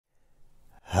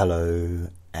Hello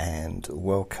and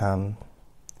welcome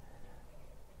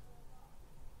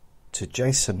to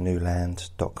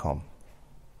jasonnewland.com.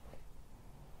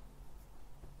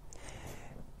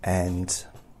 And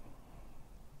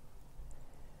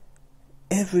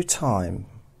every time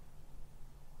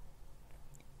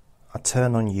I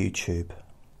turn on YouTube,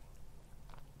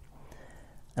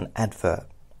 an advert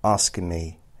asking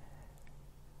me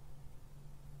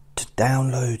to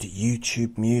download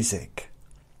YouTube Music,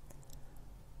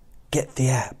 get the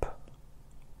app,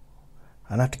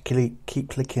 and I have to keep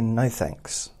clicking no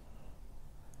thanks.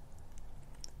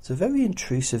 It's a very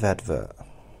intrusive advert.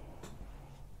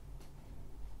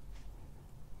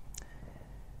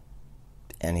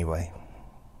 Anyway,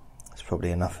 that's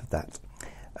probably enough of that.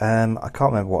 I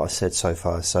can't remember what I said so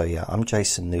far, so yeah, I'm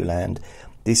Jason Newland.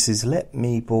 This is Let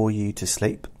Me Bore You to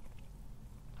Sleep.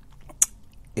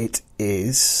 It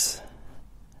is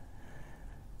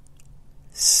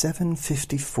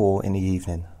 7:54 in the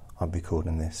evening. I'm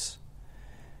recording this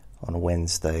on a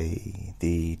Wednesday,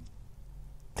 I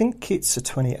think it's the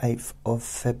 28th of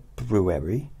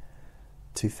February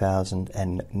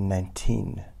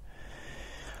 2019.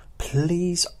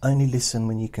 Please only listen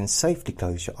when you can safely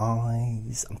close your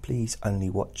eyes, and please only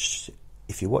watch,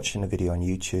 if you're watching a video on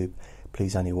YouTube,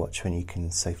 please only watch when you can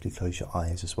safely close your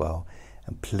eyes as well,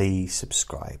 and please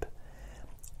subscribe.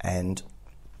 And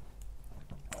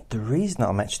the reason that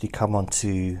I'm actually come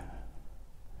onto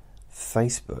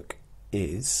Facebook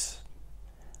is,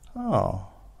 oh,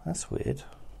 that's weird,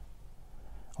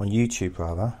 on YouTube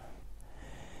rather,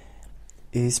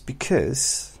 is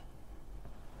because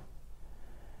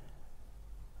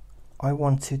I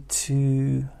wanted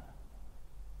to,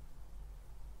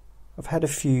 I've had a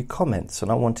few comments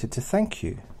and I wanted to thank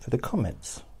you for the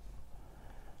comments.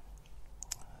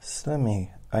 So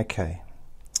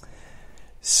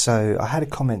So I had a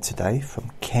comment today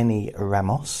from Kenny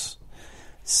Ramos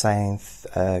saying,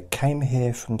 came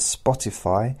here from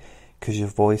Spotify because your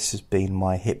voice has been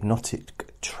my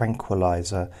hypnotic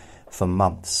tranquilizer for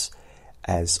months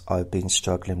as I've been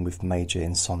struggling with major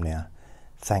insomnia.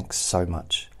 Thanks so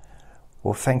much.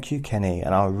 Well, thank you, Kenny,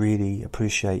 and I really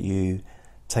appreciate you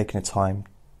taking the time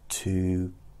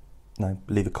to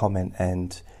leave a comment,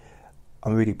 and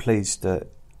I'm really pleased that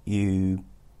you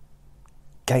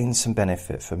gained some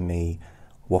benefit from me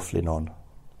waffling on.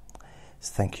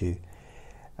 So thank you.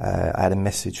 I had a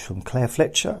message from Claire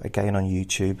Fletcher, again on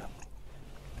YouTube.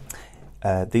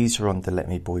 These are on the Let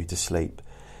Me Bore You to Sleep.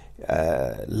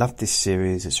 Love this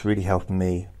series, it's really helping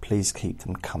me. Please keep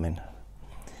them coming.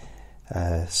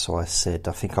 So I said,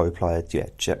 I think I replied, yeah,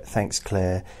 thanks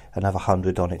Claire, another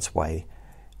 100 on its way,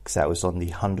 because that was on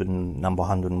the number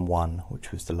 101,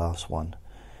 which was the last one.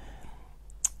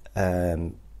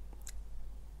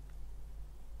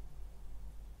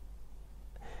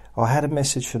 I had a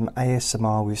message from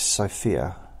ASMR with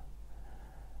Sophia,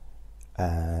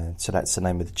 so that's the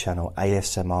name of the channel,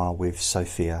 ASMR with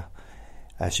Sophia.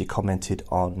 She commented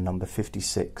on number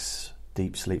 56,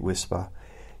 Deep Sleep Whisper.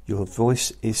 Your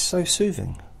voice is so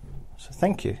soothing, so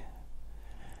thank you.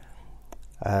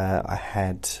 I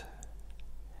had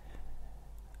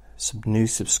some new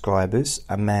subscribers,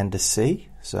 Amanda C.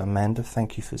 So Amanda,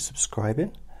 thank you for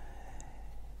subscribing.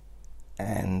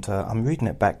 And I'm reading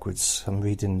it backwards. Not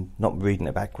reading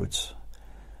it backwards.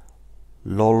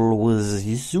 That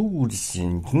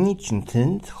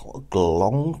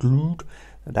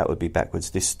would be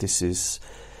backwards. This is,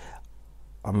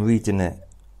 I'm reading it.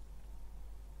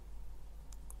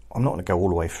 I'm not going to go all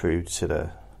the way through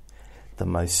to the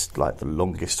most, the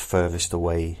longest, furthest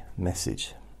away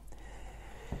message.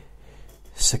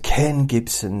 So Ken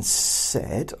Gibson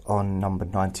said on number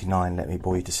 99, Let Me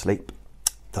Bore You to Sleep,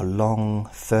 the long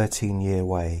 13-year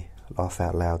way, laugh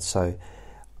out loud. So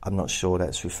I'm not sure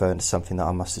that's referring to something that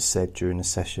I must have said during the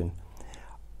session.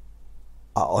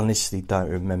 I honestly don't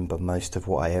remember most of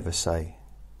what I ever say.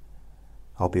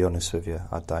 I'll be honest with you,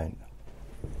 I don't.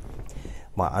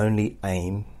 My only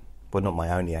aim, well, not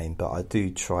my only aim, but I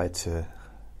do try to,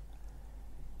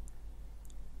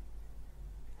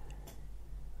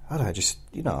 I don't know, just,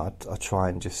 I try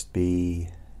and just keep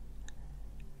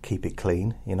it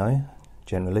clean,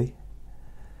 generally.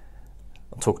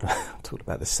 I'm talking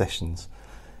about the sessions.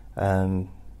 I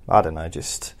don't know, I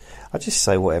just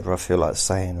say whatever I feel like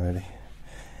saying, really.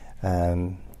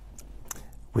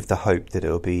 With the hope that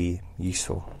it'll be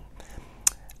useful.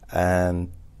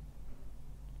 Ken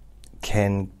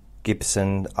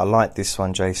Gibson, I like this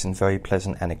one, Jason, very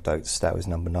pleasant anecdotes. That was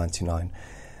number 99.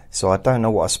 So I don't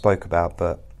know what I spoke about,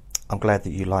 but I'm glad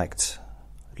that you liked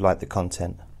the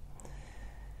content.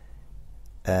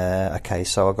 Okay,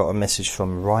 so I got a message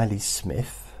from Riley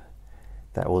Smith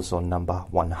That was on number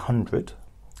 100,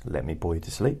 Let Me Bore You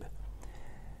to Sleep.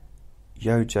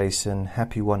 Yo Jason,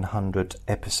 happy 100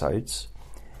 episodes.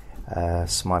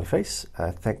 Smiley face.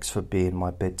 Thanks for being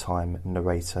my bedtime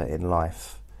narrator in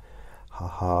life.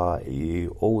 Haha,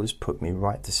 you always put me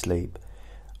right to sleep.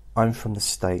 I'm from the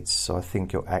States, so I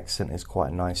think your accent is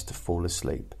quite nice to fall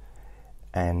asleep.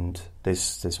 And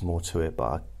there's more to it,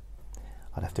 but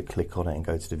I'd have to click on it and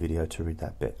go to the video to read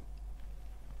that bit.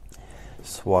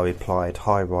 So I replied,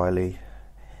 hi Riley,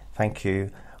 thank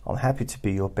you. I'm happy to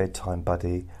be your bedtime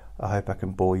buddy. I hope I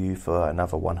can bore you for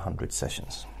another 100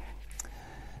 sessions.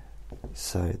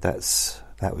 So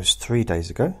that was 3 days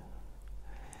ago.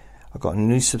 I got a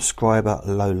new subscriber,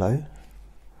 Lolo.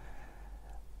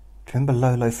 Do you remember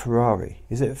Lolo Ferrari?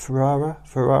 Is it Ferrari?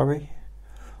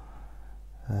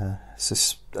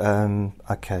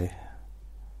 Okay.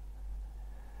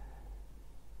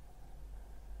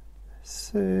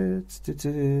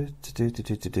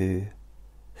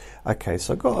 Okay,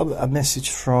 so I got a message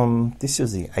from, this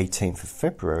is the 18th of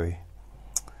February.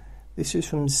 This is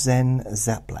from Zen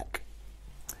Zaplak.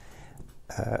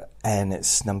 And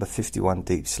it's number 51,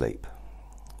 Deep Sleep,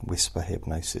 Whisper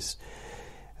Hypnosis.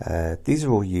 These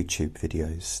are all YouTube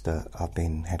videos that I've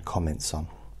had comments on.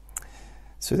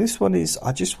 So this one is,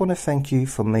 I just want to thank you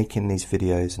for making these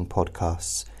videos and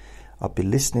podcasts. I've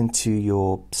been listening to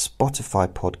your Spotify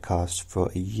podcast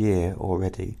for a year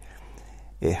already.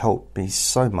 It helped me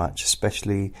so much,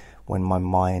 especially when my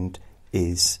mind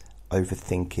is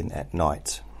overthinking at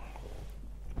night.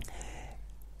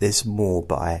 There's more,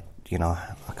 but I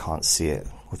can't see it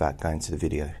without going to the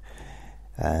video.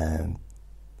 I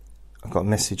got a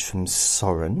message from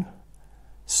Sorenable,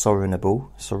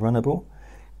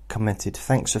 commented,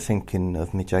 thanks for thinking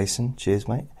of me, Jason. Cheers,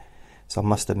 mate. So I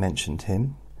must have mentioned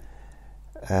him.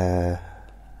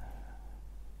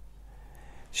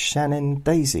 Shannon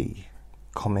Daisy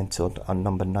commented on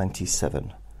number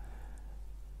 97.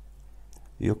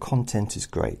 Your content is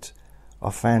great. I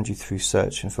found you through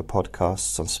searching for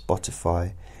podcasts on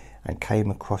Spotify and came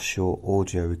across your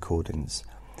audio recordings.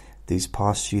 These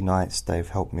past few nights they've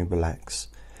helped me relax,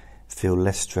 feel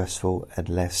less stressful and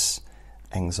less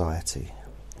anxiety.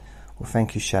 Well,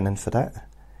 thank you, Shannon, for that.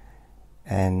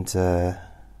 And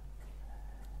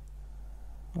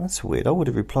that's weird. I would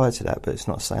have replied to that, but it's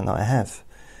not saying that I have.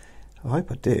 I hope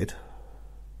I did.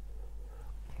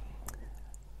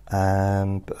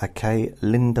 Okay,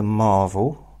 Linda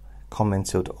Marvel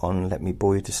commented on Let Me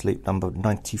Bore You to Sleep number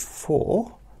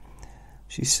 94.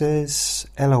 She says,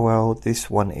 LOL, this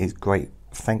one is great.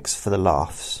 Thanks for the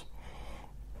laughs.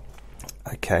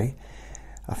 Okay,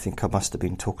 I think I must have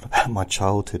been talking about my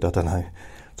childhood. I don't know.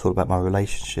 Talking about my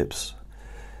relationships.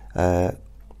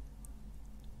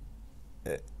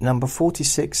 Number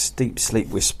 46, Deep Sleep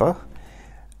Whisper,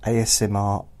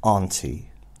 ASMR Auntie.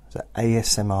 So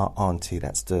ASMR Auntie,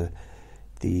 that's the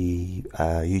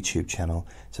YouTube channel.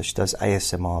 So she does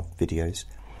ASMR videos.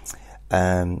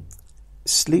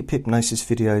 Sleep hypnosis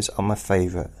videos are my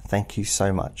favourite. Thank you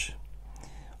so much.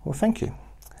 Well, thank you.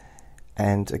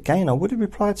 And again, I would have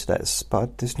replied to that,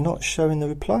 but it's not showing the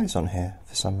replies on here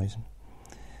for some reason.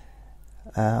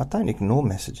 I don't ignore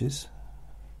messages.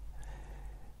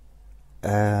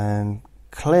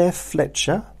 Claire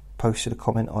Fletcher posted a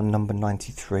comment on number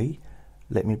 93.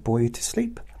 Let Me Bore You to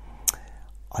Sleep.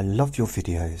 I love your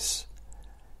videos.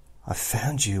 I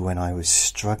found you when I was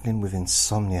struggling with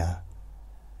insomnia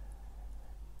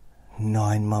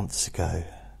 9 months ago.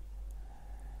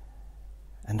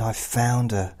 And I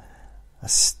found a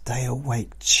stay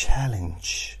awake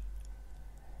challenge.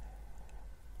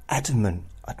 Adamant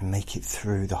I'd make it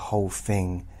through the whole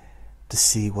thing to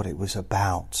see what it was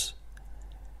about.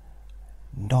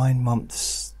 9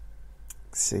 months.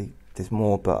 See, there's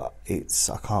more, but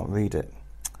I can't read it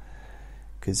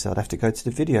because I'd have to go to the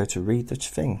video to read the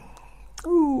thing.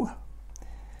 Ooh.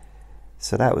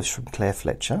 So that was from Claire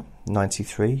Fletcher,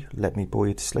 93. Let Me Bore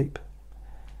You to Sleep.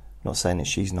 Not saying that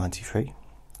she's 93.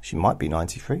 She might be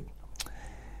 93.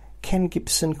 Ken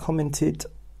Gibson commented,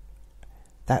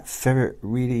 that ferret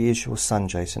really is your son,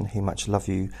 Jason. He much love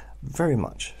you very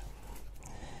much.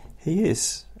 He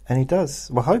is, and he does.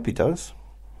 Well, I hope he does.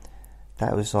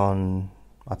 That was on,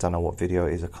 I don't know what video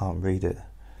it is, I can't read it.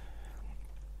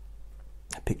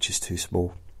 The picture's too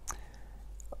small.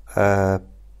 And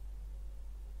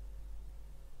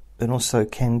also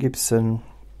Ken Gibson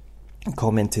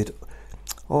commented,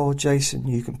 oh Jason,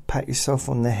 you can pat yourself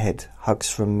on the head, hugs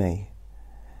from me.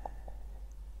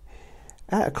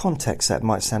 Out of context that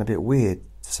might sound a bit weird,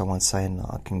 someone saying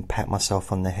I can pat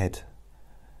myself on the head,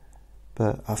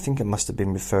 but I think it must have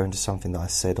been referring to something that I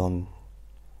said on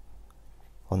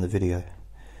the video.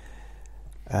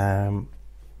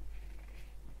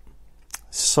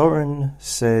 Soren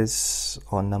says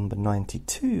on number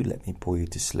 92, let me bore you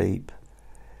to sleep.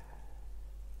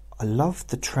 I love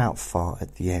the trout fart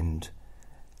at the end,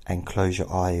 and close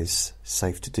your eyes,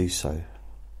 safe to do so.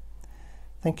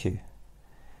 Thank you.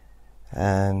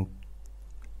 Ken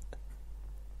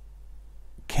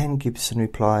Gibson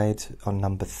replied on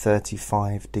number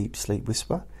 35, Deep Sleep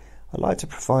Whisper. I'd like to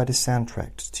provide a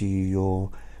soundtrack to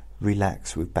your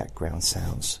relax with background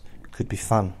sounds. Could be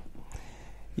fun.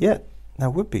 Yeah,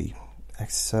 that would be. I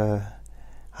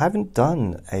haven't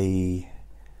done a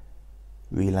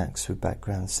relax with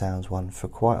background sounds one for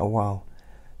quite a while,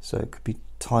 so it could be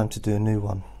time to do a new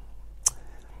one.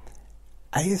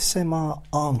 ASMR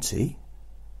Auntie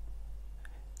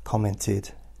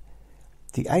commented,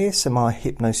 the ASMR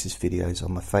hypnosis videos are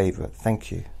my favourite,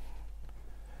 thank you.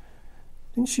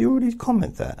 Didn't she already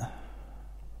comment that?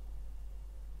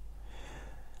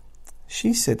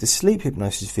 She said the sleep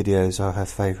hypnosis videos are her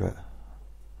favourite.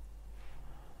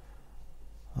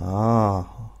 I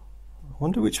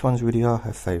wonder which ones really are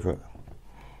her favourite.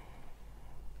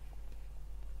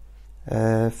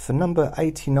 For number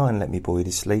 89, let me bore you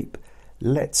to sleep,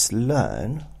 Let's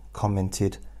Learn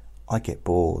commented, I get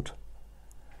bored.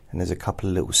 And there's a couple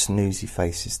of little snoozy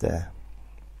faces there.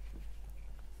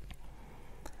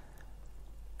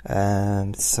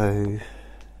 So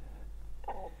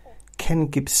Ken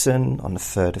Gibson on the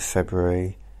 3rd of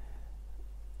February,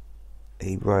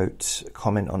 he wrote a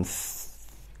comment on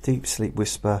Deep Sleep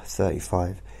Whisper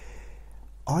 35.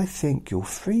 I think your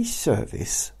free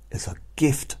service is a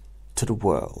gift to the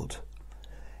world.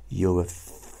 You're a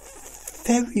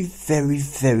very, very,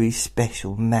 very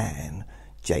special man,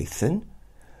 Jason.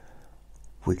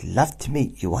 Would love to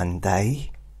meet you one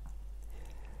day.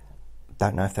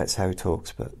 Don't know if that's how he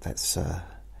talks, but that's...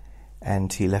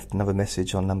 And he left another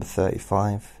message on number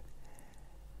 35.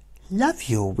 Love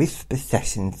your whisper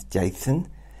sessions, Jason.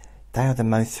 They are the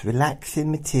most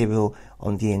relaxing material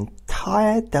on the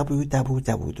entire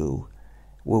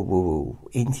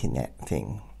internet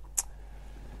thing.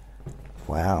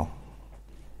 Wow.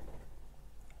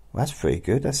 That's pretty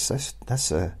good. That's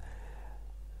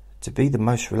to be the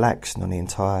most relaxing on the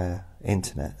entire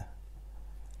internet.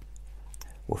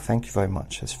 Well, thank you very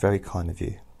much. That's very kind of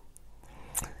you.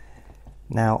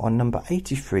 Now, on number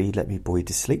 83, let me bore you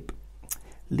to sleep,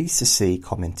 Lisa C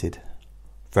commented,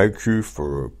 thank you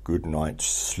for a good night's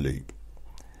sleep.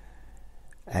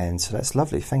 And so that's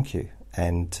lovely, thank you.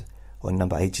 And on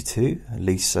number 82,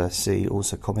 Lisa C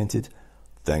also commented,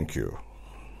 thank you.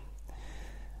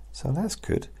 So that's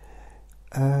good.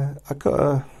 I'm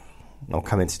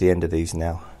coming to the end of these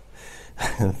now.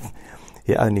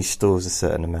 It only stores a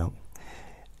certain amount.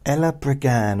 Ella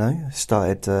Brigano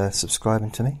started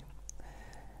subscribing to me.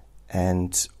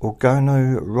 And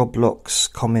Organo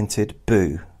Roblox commented,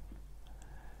 boo.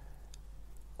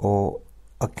 Or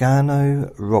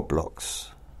Organo Roblox.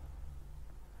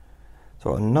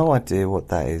 So I have no idea what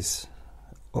that is.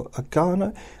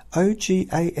 Organo,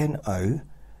 O-G-A-N-O,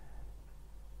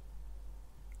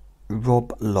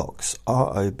 Roblox,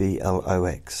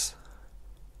 R-O-B-L-O-X.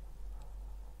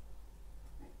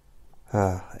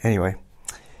 Anyway,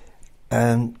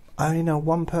 I only know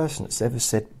one person that's ever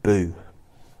said boo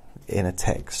in a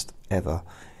text ever,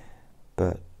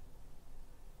 but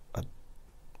I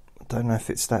don't know if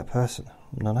it's that person.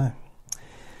 I don't know.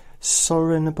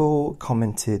 Sorenable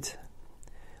commented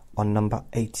on number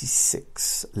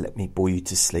 86, let me bore you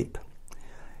to sleep.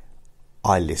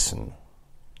 I listen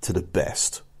to the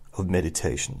best of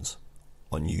meditations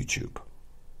on YouTube,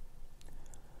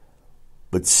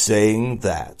 but saying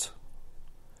that,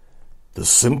 the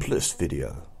simplest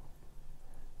video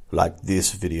like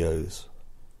this videos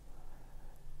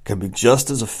can be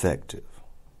just as effective.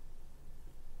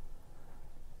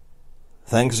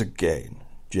 Thanks again,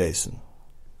 Jason,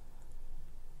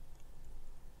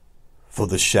 for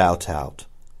the shout out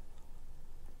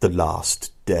the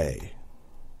last day.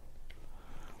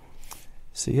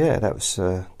 So yeah, that was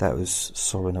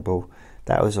Sorenable.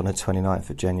 That was on the 29th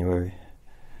of January.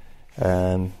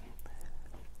 That's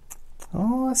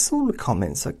all the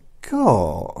comments I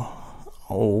got.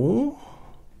 Oh,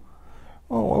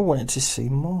 I wanted to see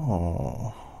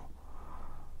more.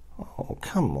 Oh,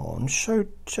 come on, show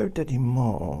Daddy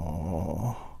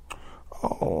more.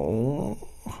 Oh.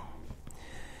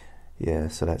 Yeah,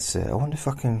 so that's it. I wonder if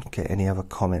I can get any other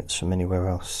comments from anywhere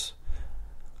else.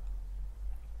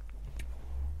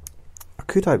 I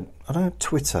don't know,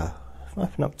 Twitter. If I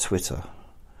open up Twitter,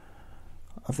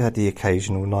 I've had the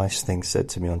occasional nice thing said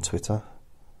to me on Twitter.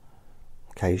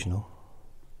 Occasional.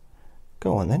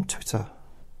 Go on then, Twitter.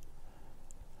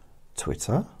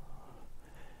 Twitter.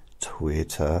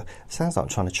 Sounds like I'm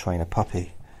trying to train a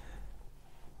puppy.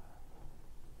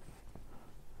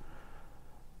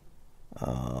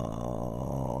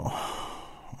 I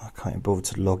can't even bother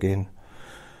to log in.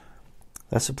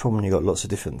 That's the problem, you've got lots of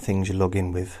different things you log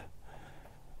in with.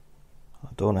 I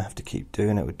don't want to have to keep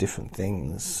doing it with different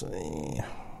things.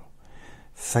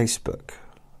 Facebook.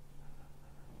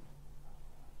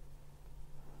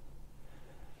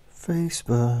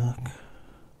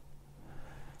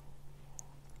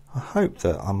 I hope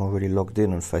that I'm already logged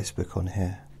in on Facebook on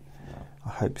here. I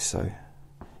hope so.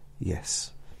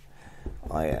 Yes,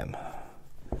 I am.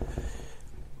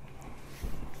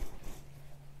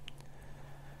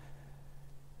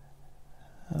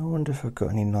 I wonder if I've got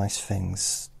any nice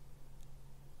things.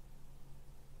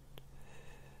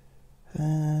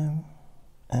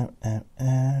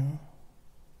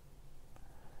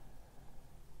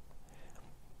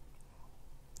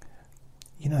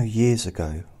 You know, years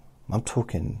ago, I'm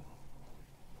talking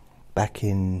back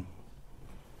in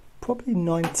probably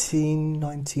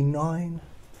 1999,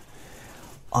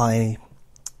 I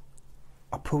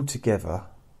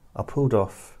pulled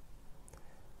off,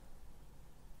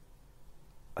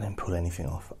 I didn't pull anything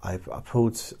off, I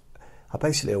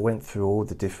basically went through all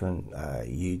the different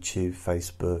YouTube,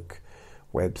 Facebook,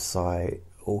 website,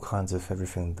 all kinds of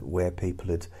everything where people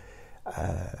had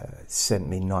sent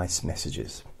me nice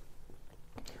messages,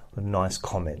 nice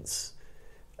comments,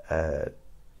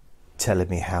 telling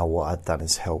me how what I'd done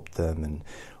has helped them. And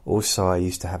also I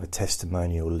used to have a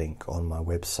testimonial link on my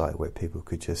website where people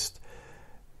could just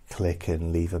click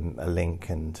and leave a link,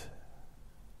 and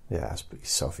yeah, that's pretty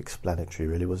self-explanatory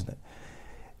really, wasn't it?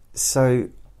 So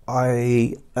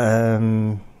I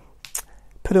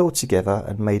put it all together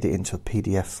and made it into a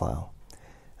PDF file,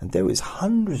 and there was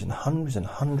hundreds and hundreds and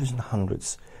hundreds and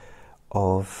hundreds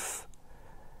of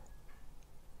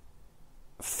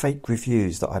fake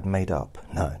reviews that I'd made up.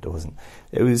 No, there wasn't.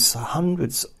 It was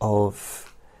hundreds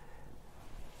of,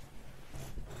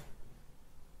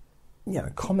 you know,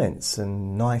 comments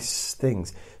and nice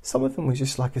things. Some of them was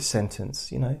just like a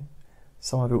sentence, you know.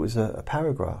 Some of it was a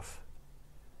paragraph.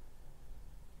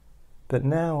 But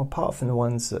now, apart from the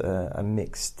ones that are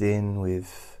mixed in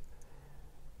with,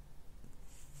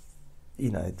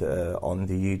 you know, on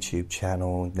the YouTube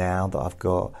channel, now that I've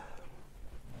got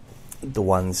the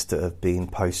ones that have been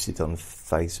posted on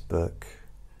Facebook,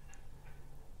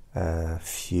 a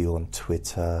few on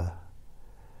Twitter,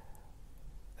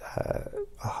 I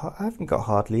haven't got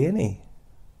hardly any.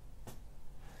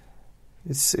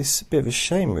 It's a bit of a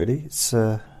shame, really. It's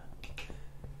I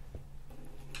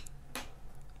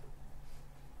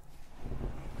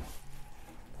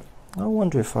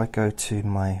wonder if I go to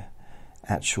my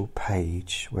actual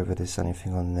page, whether there's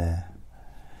anything on there.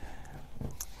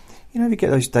 You know, you get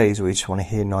those days where you just want to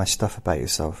hear nice stuff about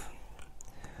yourself.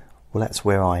 Well, that's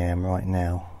where I am right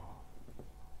now.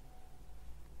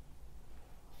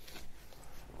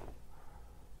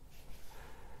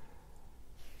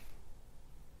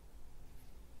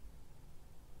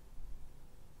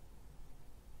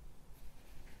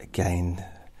 Again,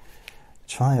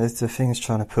 the thing's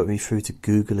trying to put me through to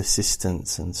Google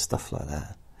Assistants and stuff like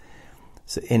that.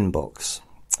 So inbox.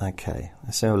 Okay,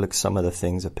 let's have a look at some of the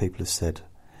things that people have said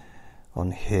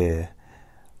on here.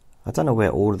 I don't know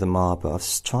where all of them are, but I'll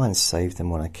try and save them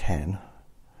when I can.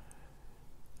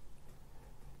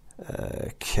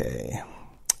 Okay,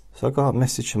 so I got a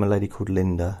message from a lady called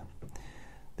Linda.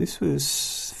 This was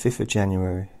 5th of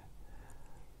January.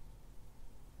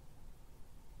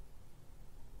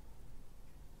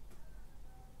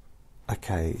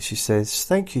 Okay, she says,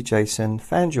 "Thank you, Jason.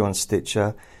 Found you on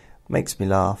Stitcher. Makes me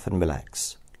laugh and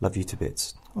relax. Love you to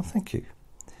bits." Oh, thank you.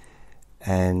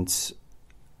 And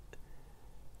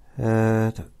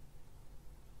that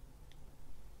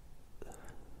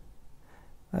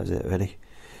was it, really.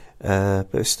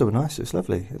 But it's still nice. It's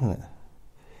lovely, isn't it?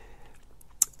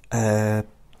 I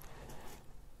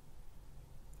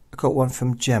got one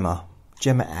from Gemma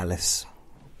Alice.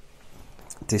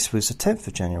 This was the 10th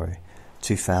of January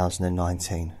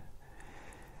 2019.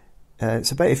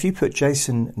 It's about, if you put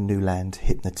Jason Newland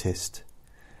hypnotist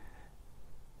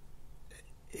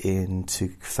into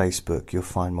Facebook, you'll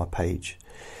find my page.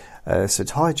 So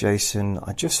it's, "Hi Jason,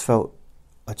 I just felt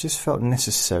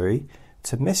necessary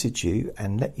to message you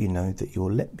and let you know that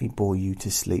your Let Me Bore You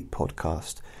to Sleep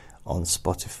podcast on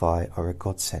Spotify are a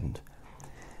godsend.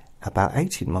 About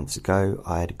 18 months ago,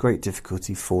 I had great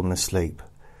difficulty falling asleep.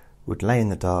 Would lay in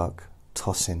the dark,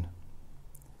 tossing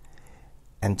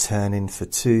and turning for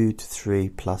 2 to 3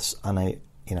 plus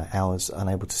hours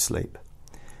unable to sleep.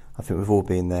 I think we've all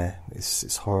been there.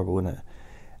 It's horrible, isn't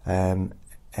it?"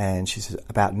 And she says,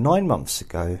 "About 9 months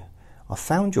ago, I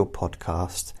found your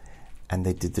podcast and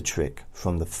they did the trick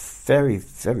from the very,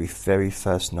 very, very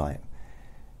first night."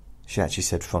 She actually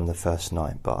said from the first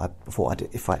night, but I thought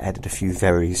if I added a few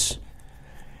verys.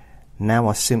 Now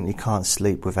I simply can't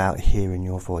sleep without hearing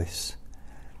your voice.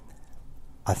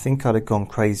 I think I'd have gone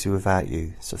crazy without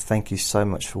you, so thank you so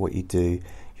much for what you do.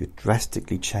 You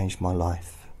drastically changed my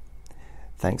life.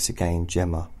 Thanks again,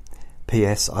 Gemma.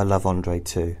 P.S. I love Andre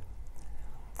too.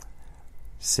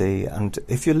 See, and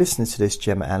if you're listening to this,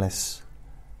 Gemma Alice,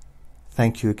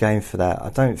 thank you again for that. I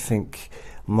don't think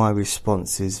my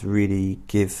responses really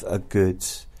give a good...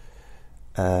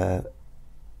 I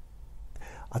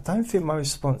don't think my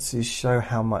responses show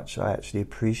how much I actually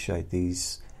appreciate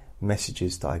these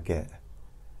messages that I get.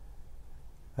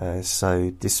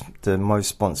 So my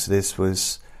response to this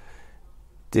was,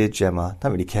 Dear Gemma,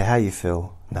 don't really care how you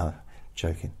feel. No,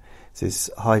 joking. It says,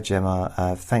 Hi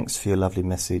Gemma, thanks for your lovely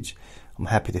message. I'm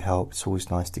happy to help. It's always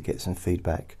nice to get some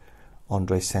feedback.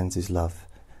 Andre sends his love.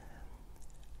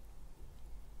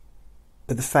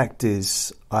 But the fact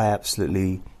is, I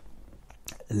absolutely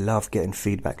love getting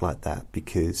feedback like that,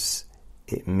 because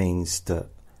it means that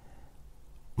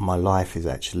my life is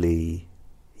actually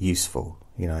useful.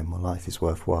 You know, my life is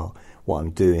worthwhile. What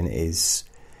I'm doing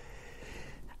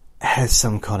has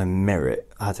some kind of merit.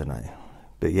 I don't know.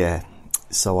 But yeah,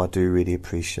 so I do really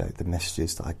appreciate the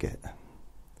messages that I get.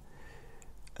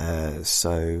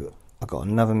 So I got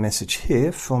another message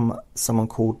here from someone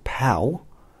called Pau,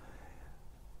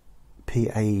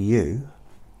 P-A-U,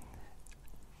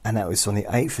 and that was on the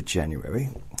 8th of January.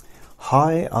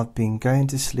 Hi, I've been going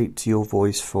to sleep to your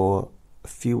voice for a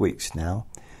few weeks now.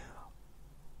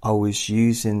 I was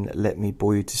using Let Me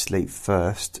Bore You to Sleep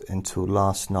first until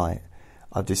last night.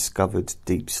 I've discovered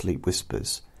Deep Sleep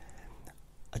Whispers.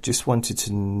 I just wanted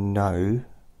to know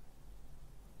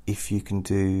if you can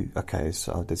do... Okay,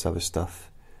 so there's other stuff.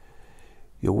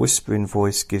 Your whispering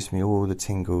voice gives me all the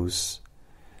tingles.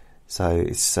 So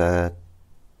it's...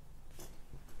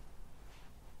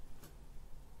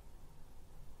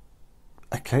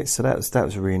 Okay, so that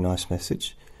was a really nice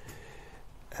message.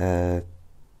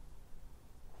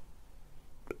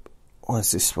 What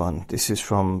is this one? This is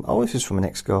from an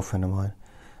ex-girlfriend of mine.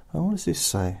 Oh, what does this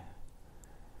say?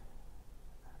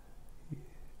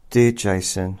 Dear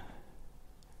Jason,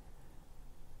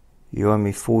 you owe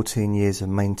me 14 years of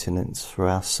maintenance for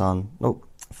our son. Oh,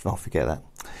 I'll forget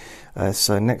that.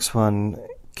 So next one,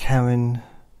 Karen.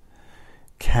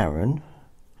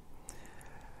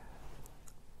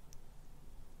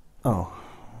 Oh,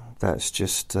 that's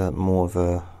just more of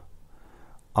a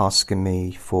asking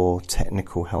me for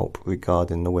technical help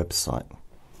regarding the website.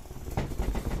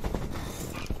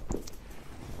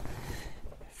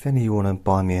 If any of you want to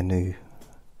buy me a new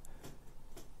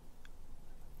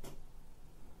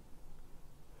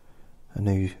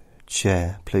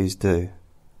chair, please do.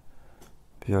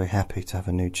 Be very happy to have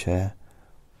a new chair.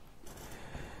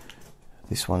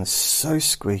 This one's so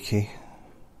squeaky.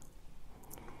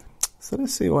 So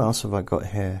let's see, what else have I got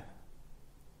here.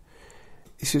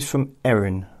 This is from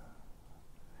Erin.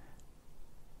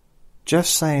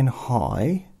 Just saying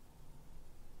hi.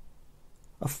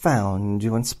 I found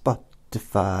you on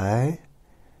Spotify,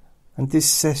 and this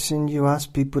session you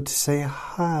asked people to say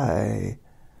hi,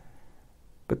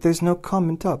 but there's no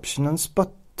comment option on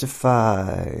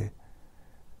Spotify,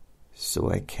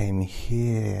 so I came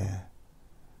here.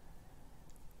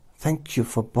 Thank you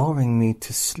for boring me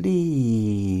to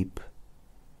sleep.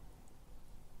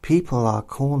 People are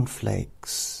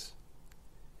cornflakes.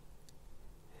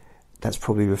 That's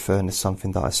probably referring to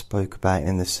something that I spoke about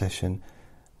in the session,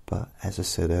 but as I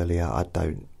said earlier, I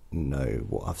don't know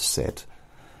what I've said.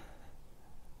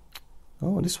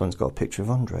 Oh, this one's got a picture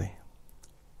of Andre.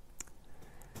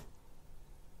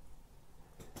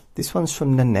 This one's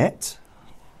from Nanette,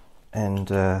 and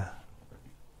let's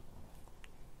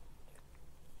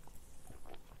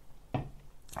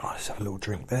have a little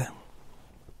drink there.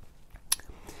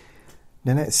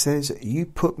 Nanette says, you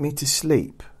put me to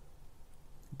sleep.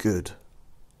 Good.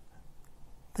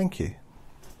 Thank you.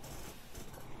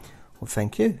 Well,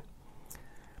 thank you.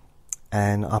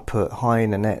 And I put, hi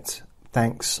Nanette,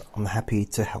 thanks, I'm happy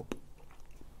to help.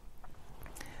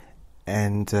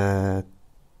 And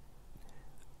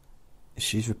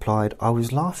she's replied, I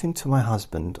was laughing to my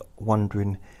husband,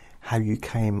 wondering how you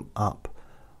came up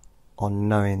on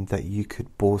knowing that you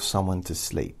could bore someone to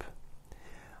sleep.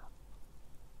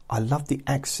 I love the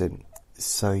accent,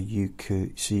 so you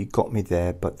got me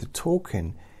there, but the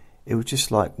talking, it was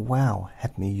just like, wow,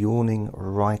 had me yawning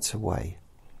right away.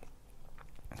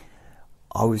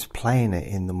 I was playing it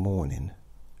in the morning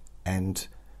and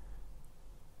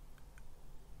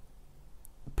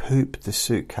pooped the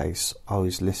suitcase. I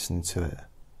was listening to it.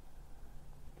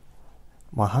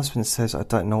 My husband says I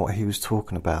don't know what he was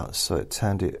talking about, so it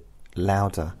turned it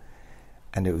louder,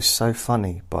 and it was so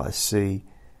funny. But I see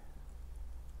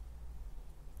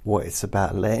what it's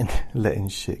about, letting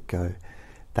shit go.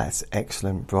 That's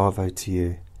excellent. Bravo to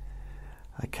you.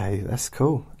 Okay, that's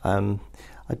cool. I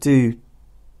do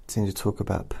tend to talk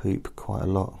about poop quite a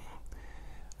lot.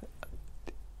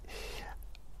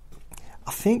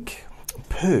 I think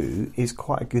poo is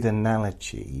quite a good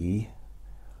analogy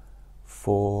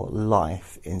for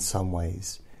life in some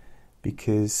ways,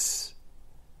 because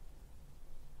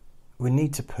we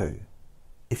need to poo.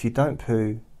 If you don't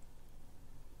poo,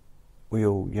 we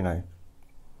all,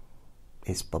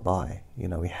 it's bye-bye.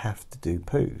 We have to do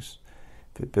poos.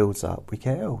 If it builds up, we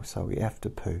get ill, so we have to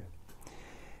poo.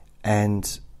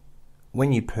 And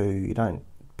when you poo, you don't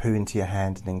poo into your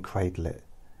hand and then cradle it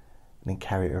and then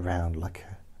carry it around like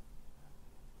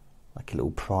a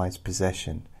little prized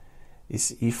possession.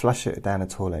 You flush it down the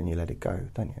toilet and you let it go,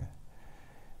 don't you?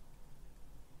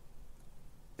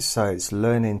 So it's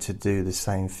learning to do the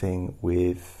same thing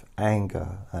with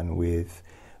anger and with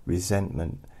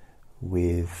resentment,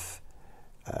 with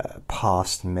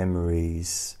past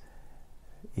memories,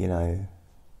 letting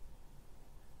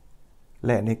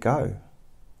it go.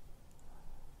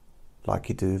 Like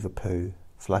you do with a poo.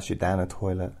 Flush it down a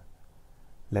toilet,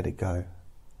 let it go.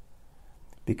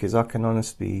 Because I can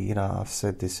honestly, I've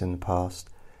said this in the past,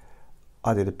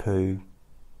 I did a poo,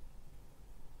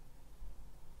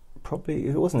 probably,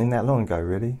 it wasn't in that long ago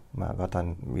really.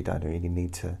 We don't really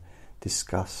need to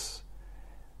discuss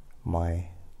my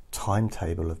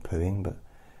timetable of pooing, but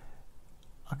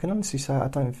I can honestly say I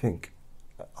don't think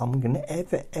I'm going to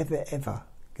ever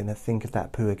going to think of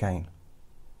that poo again.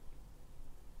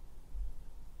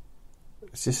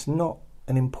 It's just not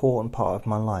an important part of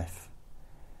my life.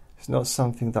 It's not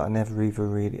something that I don't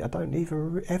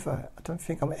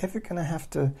think I'm ever going to have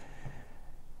to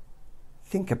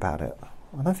think about it.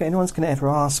 I don't think anyone's going to ever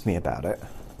ask me about it.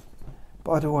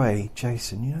 By the way,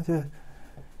 Jason,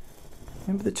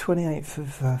 remember the 28th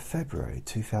of February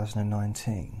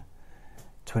 2019?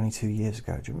 22 years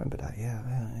ago, do you remember that? Yeah.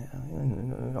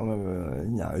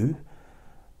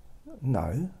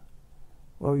 No.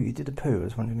 Well, you did a poo. I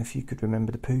was wondering if you could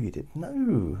remember the poo you did.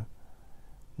 No.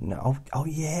 Oh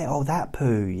yeah. Oh, that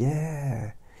poo.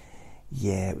 Yeah.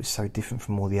 It was so different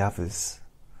from all the others.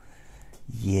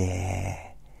 Yeah.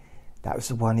 That was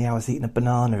the one. Yeah, I was eating a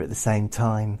banana at the same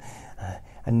time.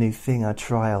 A new thing I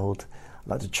trialed. I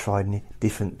like to try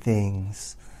different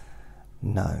things.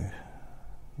 No.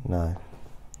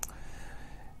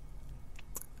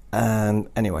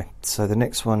 Anyway, so the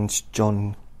next one's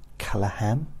John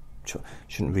Callahan.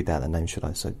 Shouldn't read out the name, should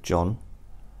I? So John.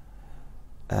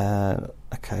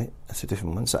 Okay, that's a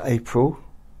different one. So April.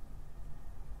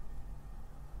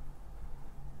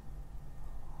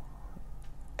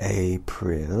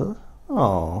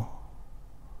 Oh.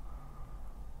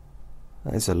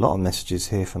 There's a lot of messages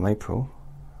here from April.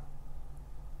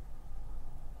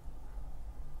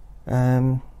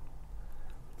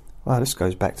 Well, this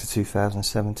goes back to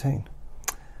 2017.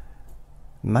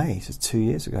 May, so 2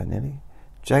 years ago nearly.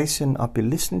 Jason, I've been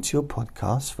listening to your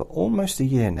podcast for almost a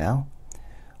year now.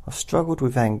 I've struggled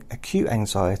with acute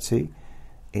anxiety,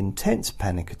 intense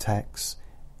panic attacks,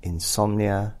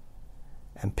 insomnia,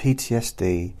 and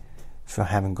PTSD from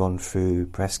having gone through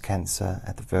breast cancer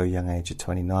at the very young age of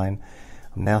 29.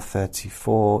 I'm now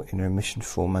 34, in remission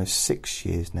for almost 6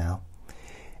 years now.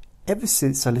 Ever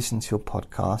since I listened to your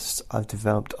podcasts, I've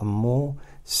developed a more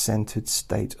centered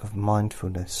state of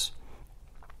mindfulness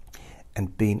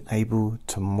and been able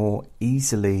to more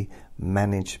easily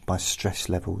manage my stress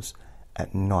levels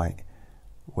at night,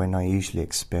 when I usually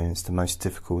experience the most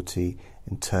difficulty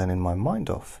in turning my mind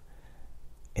off,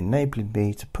 enabling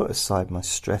me to put aside my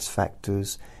stress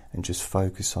factors and just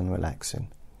focus on relaxing.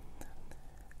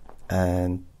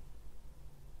 And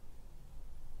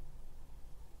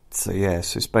so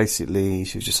it's basically,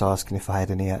 she was just asking if I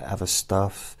had any other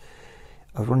stuff.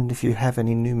 I was wondering if you have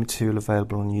any new material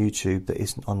available on YouTube that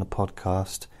isn't on the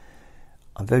podcast.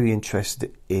 I'm very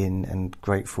interested in and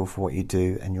grateful for what you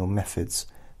do and your methods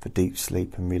for deep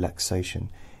sleep and relaxation.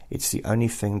 It's the only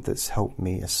thing that's helped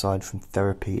me aside from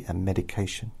therapy and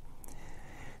medication.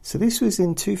 So this was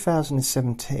in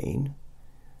 2017.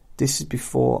 This is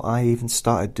before I even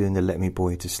started doing the Let Me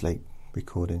Bore You to Sleep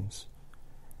recordings.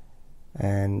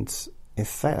 And in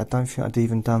fact, I don't think I'd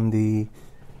even done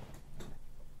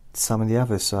some of the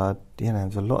others. So there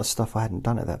was a lot of stuff I hadn't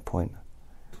done at that point.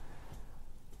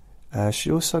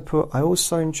 She also put, I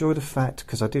also enjoy the fact,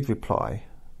 because I did reply.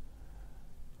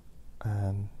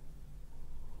 I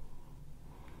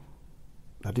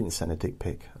didn't send a dick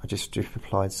pic. I just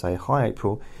replied, say, "Hi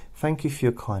April, thank you for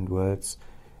your kind words.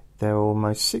 There are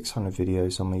almost 600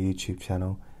 videos on my YouTube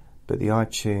channel, but the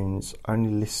iTunes only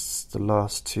lists the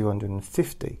last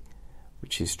 250,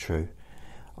 which is true.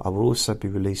 I will also be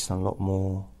releasing a lot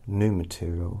more new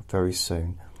material very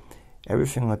soon.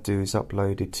 Everything I do is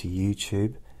uploaded to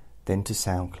YouTube, then to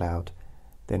SoundCloud,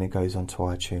 then it goes on to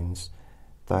iTunes.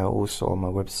 They are also on my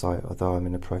website, although I'm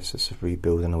in the process of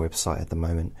rebuilding the website at the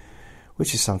moment,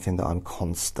 which is something that I'm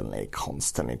constantly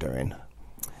doing.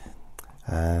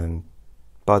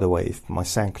 By the way, if my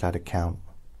SoundCloud account,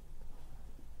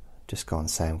 just go on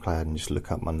SoundCloud and just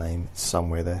look up my name, it's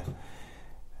somewhere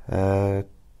there.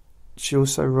 She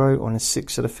also wrote on the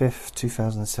 6th of the 5th,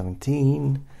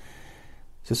 2017.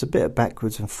 So it's a bit of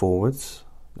backwards and forwards.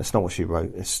 That's not what she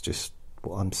wrote, it's just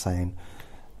what I'm saying.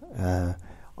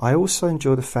 I also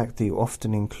enjoy the fact that you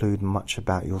often include much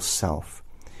about yourself,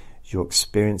 your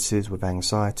experiences with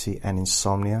anxiety and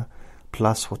insomnia,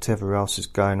 plus whatever else is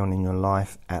going on in your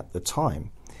life at the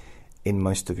time in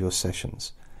most of your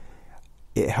sessions.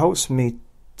 It helps me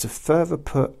to further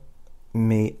put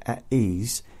me at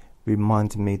ease,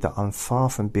 reminding me that I'm far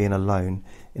from being alone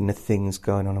in the things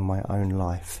going on in my own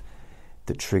life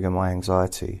that trigger my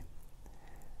anxiety.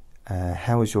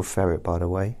 How is your ferret, by the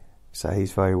way? So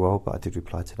he's very well, but I did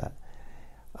reply to that.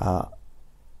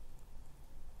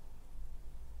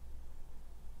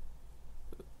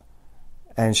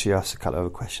 And she asked a couple of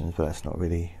other questions, but that's not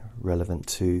really relevant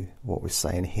to what we're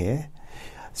saying here.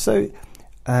 So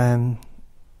I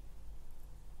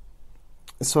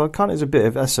kind of, it's a bit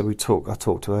of, so I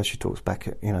talked to her, she talks back,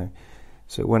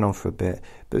 so it went on for a bit.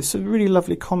 But it's some really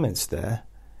lovely comments there.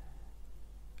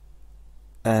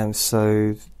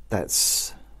 So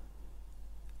it's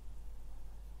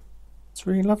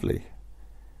really lovely.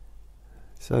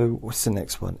 So what's the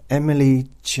next one? Emily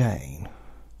Jane.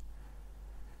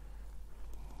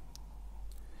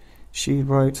 She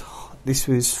wrote, this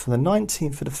was for the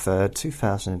 19th of the 3rd,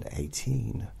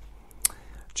 2018.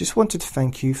 Just wanted to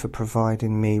thank you for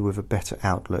providing me with a better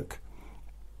outlook.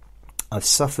 I've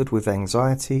suffered with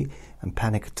anxiety and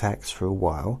panic attacks for a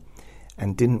while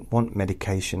and didn't want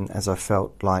medication as I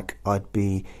felt like I'd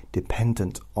be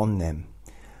dependent on them.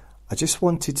 I just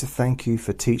wanted to thank you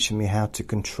for teaching me how to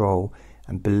control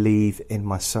and believe in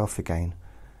myself again.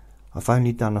 I've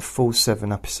only done a full 7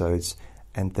 episodes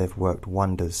and they've worked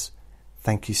wonders.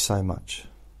 Thank you so much.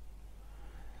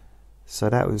 So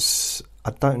that was, I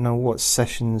don't know what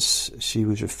sessions she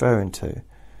was referring to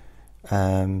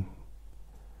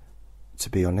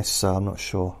be honest, so I'm not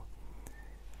sure.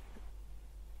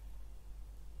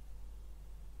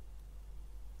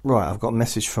 Right, I've got a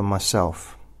message from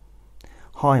myself.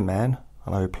 Hi man,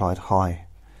 and I replied hi.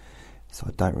 So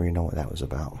I don't really know what that was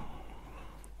about.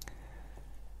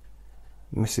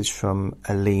 Message from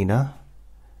Alina,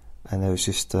 and there was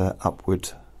just an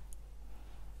upward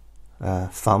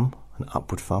thumb. I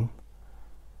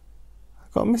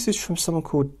got a message from someone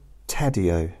called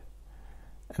Taddeo,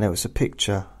 and it was a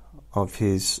picture of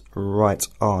his right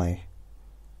eye.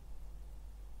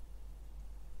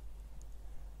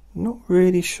 Not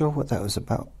really sure what that was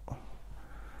about.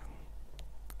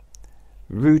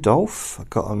 Rudolph, I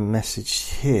got a message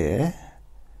here.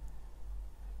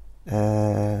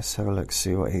 Let's have a look,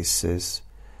 see what he says.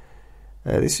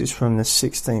 This is from the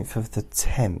 16th of the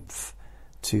 10th,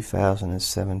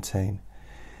 2017.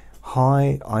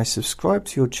 Hi, I subscribe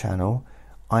to your channel.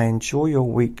 I enjoy your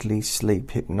weekly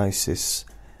sleep hypnosis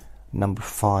number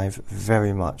 5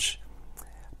 very much.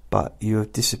 But you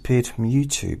have disappeared from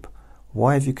YouTube.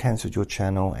 Why have you cancelled your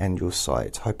channel and your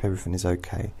site? Hope everything is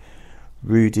okay.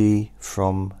 Rudy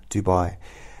from Dubai.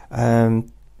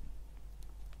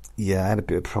 Yeah, I had a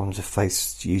bit of problems with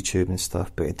YouTube and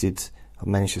stuff, but I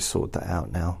managed to sort that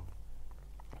out now.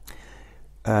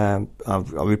 I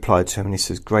replied to him and he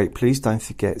says, great, please don't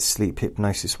forget Sleep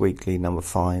Hypnosis Weekly number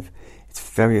 5. It's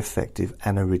very effective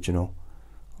and original.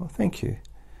 Well, thank you.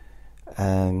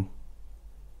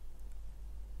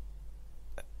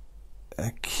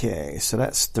 Okay, so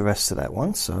that's the rest of that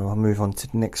one, so I'll move on to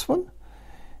the next one.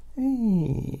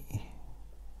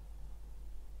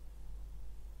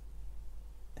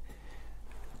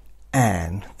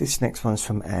 Anne, this next one's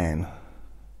from Anne.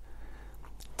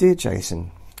 Dear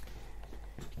Jason,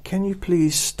 can you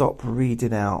please stop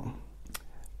reading out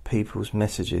people's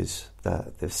messages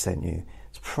that they've sent you?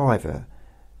 It's private,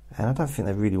 and I don't think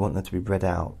they really want them to be read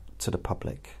out to the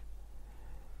public.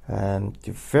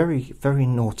 You're very, very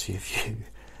naughty of you.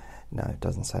 No, it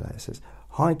doesn't say that. It says,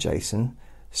 hi Jason,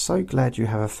 so glad you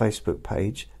have a Facebook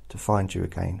page to find you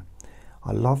again.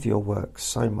 I love your work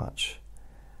so much.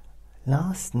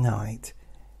 Last night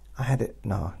I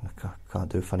can't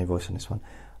do a funny voice on this one.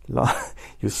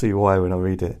 You'll see why when I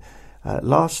read it.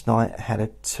 Last night I had a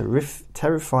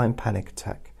terrifying panic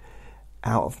attack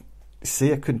out of...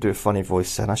 See, I couldn't do a funny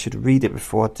voice, and I should read it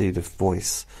before I do the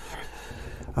voice.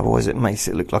 Otherwise it makes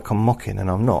it look like I'm mocking, and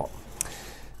I'm not.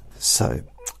 So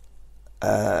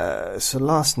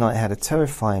last night I had a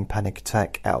terrifying panic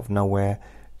attack out of nowhere,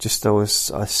 just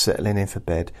as I was settling in for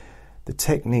bed. The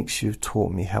techniques you've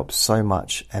taught me helped so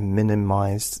much and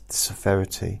minimised the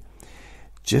severity.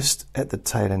 Just at the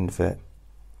tail end of it,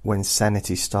 when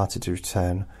sanity started to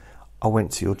return, I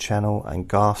went to your channel and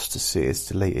gasped to see it's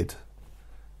deleted.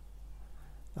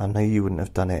 I know you wouldn't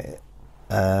have done it.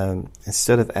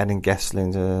 Instead of adding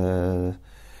gasoline,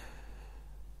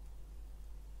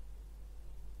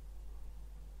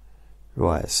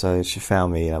 right, so she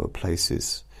found me in other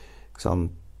places. Because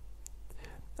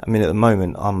at the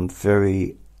moment, I'm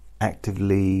very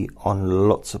actively on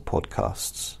lots of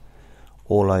podcasts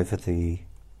all over the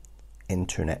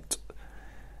internet.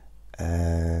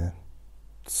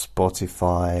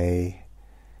 Spotify,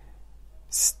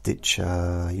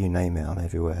 Stitcher, you name it, I'm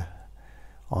everywhere.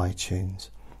 iTunes.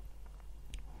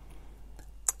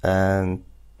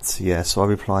 So I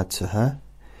replied to her.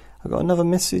 I got another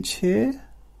message here.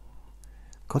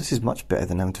 God, this is much better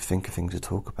than having to think of things to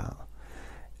talk about.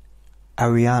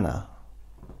 Ariana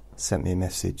sent me a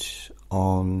message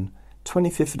on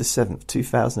 25th of the 7th,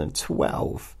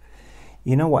 2012.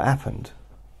 You know what happened?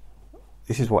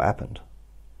 This is what happened.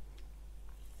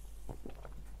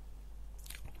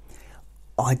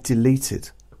 I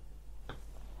deleted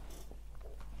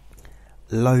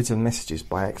loads of messages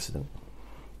by accident.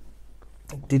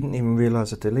 I didn't even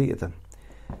realise I deleted them.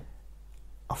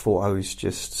 I thought I was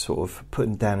just sort of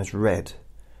putting down as read.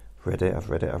 I've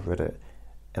read it.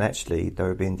 And actually they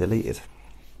were being deleted.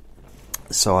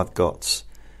 So I've got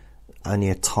only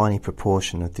a tiny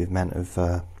proportion of the amount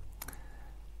of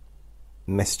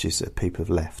messages that people have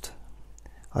left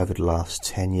over the last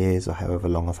 10 years or however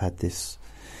long I've had this.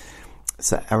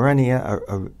 So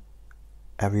Ariana,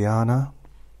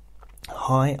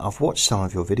 hi, I've watched some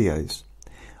of your videos.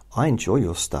 I enjoy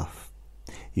your stuff.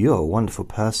 You're a wonderful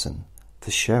person for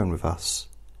sharing with us.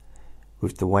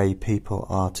 With the way people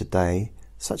are today,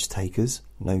 such takers,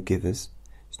 no givers.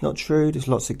 It's not true, there's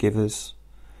lots of givers.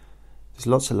 There's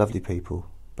lots of lovely people,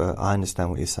 but I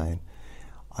understand what you're saying.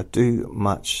 I do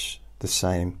much the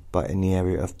same, but in the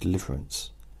area of deliverance.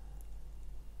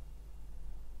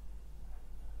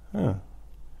 Oh.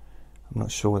 I'm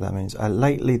not sure what that means.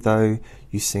 Lately, though,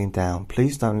 you seem down.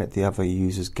 Please don't let the other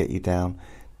users get you down.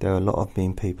 There are a lot of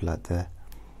mean people out there.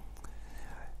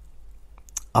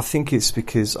 I think it's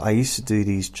because I used to do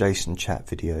these Jason chat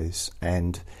videos,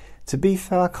 and to be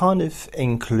fair, I kind of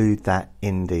include that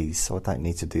in these, so I don't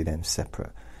need to do them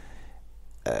separate.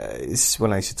 This is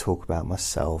when I used to talk about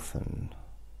myself, and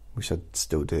which I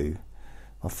still do.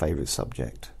 My favourite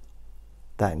subject,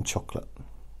 that and chocolate.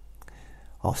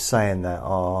 I was saying that.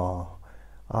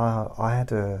 I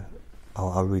had a...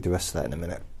 I'll read the rest of that in a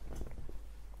minute.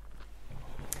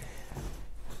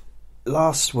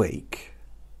 Last week...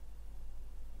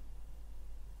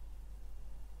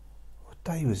 What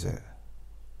day was it?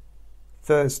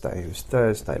 Thursday. It was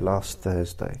Thursday, last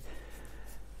Thursday.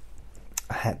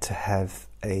 I had to have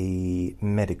a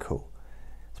medical.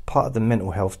 It's part of the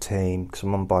mental health team, because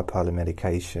I'm on bipolar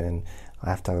medication. I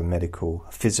have to have a medical,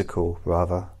 a physical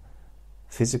rather.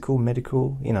 Physical,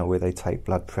 medical, where they take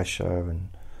blood pressure, and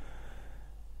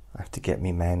I have to get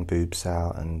me man boobs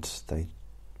out, and they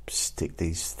stick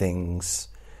these things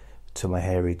to my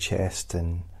hairy chest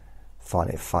and find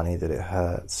it funny that it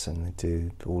hurts, and they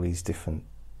do all these different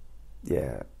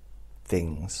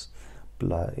things,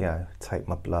 blood, take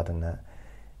my blood and that,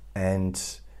 and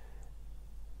so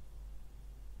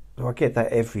I get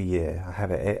that every year. I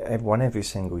have it every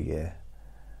single year,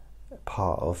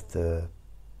 part of the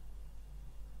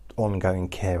ongoing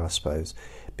care, I suppose,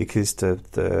 because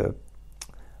the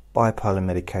bipolar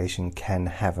medication can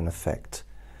have an effect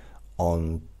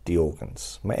on the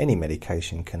organs. Any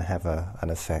medication can have an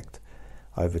effect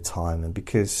over time, and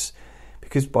because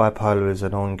bipolar is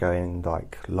an ongoing,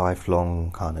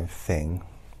 lifelong kind of thing,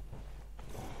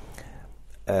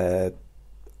 they're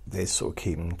sort of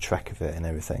keeping track of it and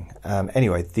everything.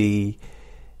 Anyway,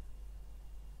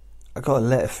 I got a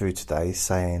letter through today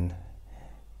saying,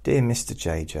 "Dear Mr.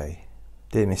 JJ,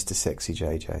 dear Mr. Sexy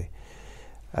JJ,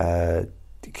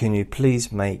 can you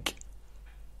please make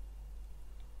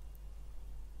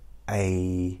how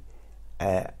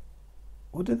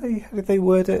did they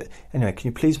word it? Anyway, can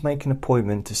you please make an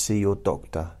appointment to see your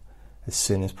doctor as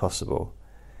soon as possible?"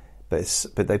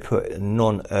 But they put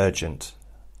non-urgent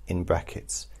in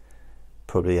brackets,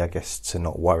 probably, I guess, to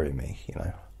not worry me,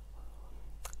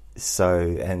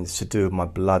 and it's to do with my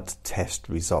blood test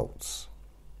results.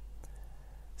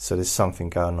 So there's something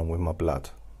going on with my blood.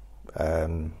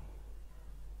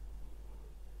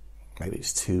 Maybe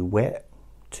it's too wet,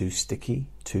 too sticky,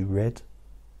 too red.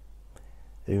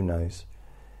 Who knows?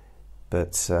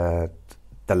 But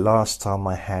the last time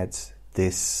I had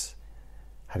this,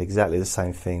 had exactly the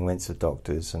same thing, went to the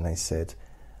doctors and they said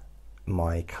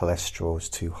my cholesterol is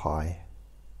too high.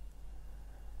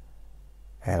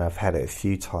 And I've had it a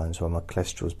few times where my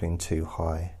cholesterol's been too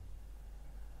high.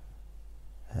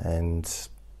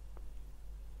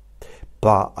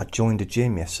 But I joined a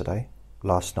gym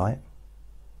last night.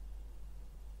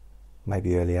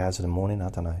 Maybe early hours of the morning, I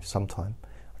don't know, sometime.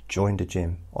 I joined a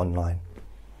gym online.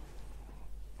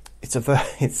 It's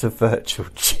a virtual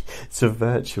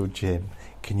gym.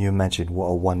 Can you imagine what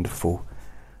a wonderful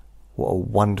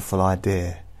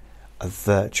idea, a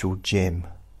virtual gym.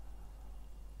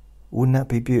 Wouldn't that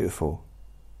be beautiful?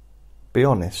 Be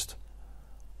honest.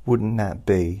 Wouldn't that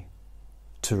be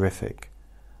terrific?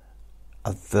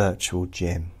 A virtual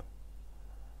gym.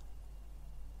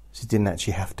 So you didn't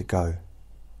actually have to go.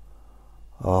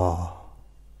 Oh,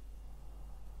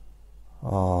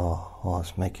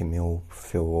 it's making me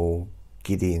feel all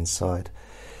giddy inside.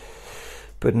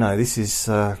 But no, this is,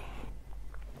 it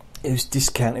was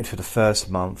discounted for the first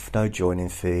month, no joining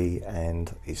fee,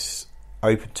 and it's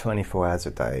open 24 hours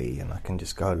a day, and I can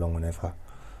just go along whenever.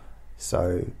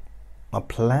 So my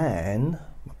plan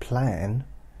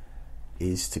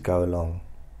is to go along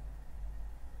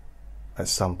at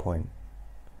some point.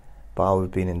 But I would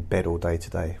have been in bed all day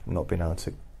today, not been able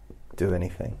to do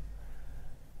anything.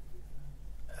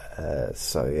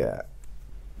 So yeah,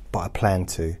 but I plan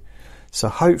to. So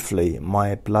hopefully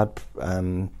my blood,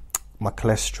 my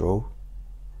cholesterol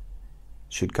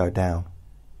should go down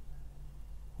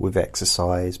with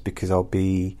exercise, because I'll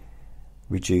be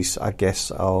reduced. I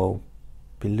guess I'll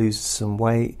be losing some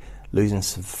weight, losing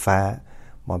some fat.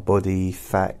 My body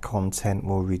fat content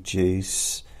will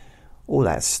reduce, all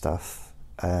that stuff.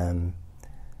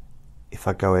 If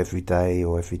I go every day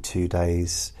or every 2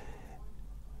 days,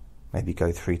 maybe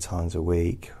go 3 times a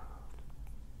week,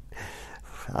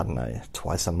 I don't know,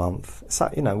 twice a month, so,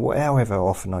 however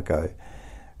often I go,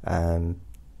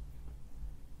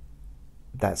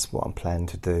 that's what I'm planning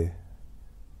to do.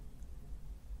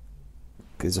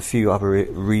 There's a few other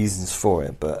reasons for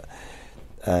it, but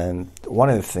one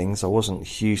of the things I wasn't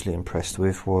hugely impressed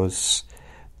with was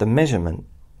the measurement.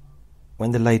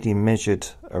 When the lady measured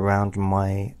around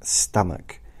my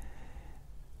stomach,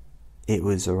 it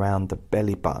was around the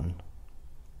belly button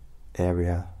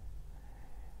area.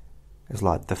 It was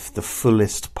like the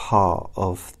fullest part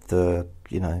of the,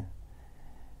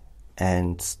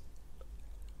 and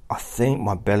I think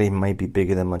my belly may be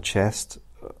bigger than my chest,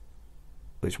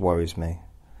 which worries me.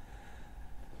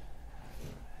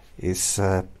 It's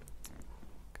my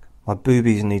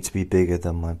boobies need to be bigger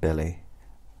than my belly.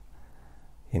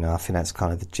 I think that's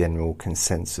kind of the general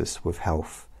consensus with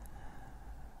health.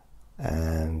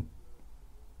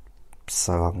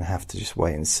 So I'm going to have to just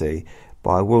wait and see.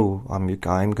 But I'm going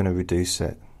to reduce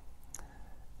it.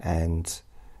 And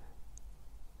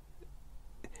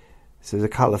so there's a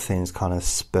couple of things kind of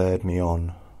spurred me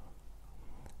on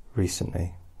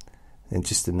recently. And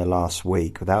just in the last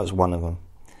week, that was one of them.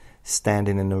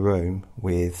 Standing in the room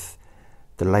with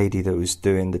the lady that was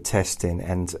doing the testing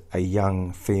and a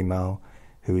young female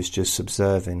who was just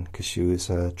observing because she was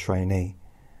a trainee,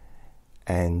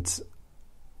 and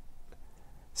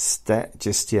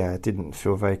didn't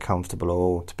feel very comfortable at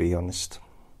all, to be honest.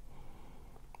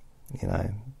 So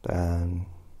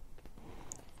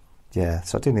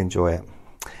I didn't enjoy it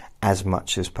as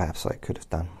much as perhaps I could have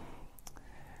done.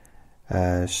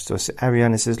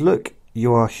 Ariana says, "Look,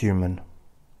 you are human."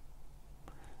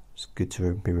 It's good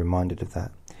to be reminded of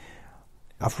that.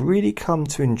 I've really come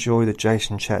to enjoy the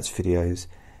Jason Chats videos.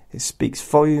 It speaks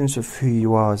volumes of who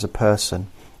you are as a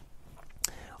person.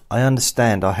 I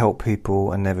understand I help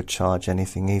people and never charge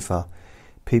anything either.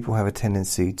 People have a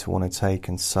tendency to want to take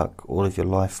and suck all of your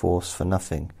life force for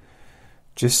nothing.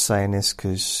 Just saying this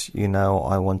because,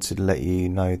 I wanted to let you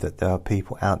know that there are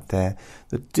people out there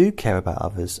that do care about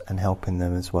others and helping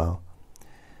them as well.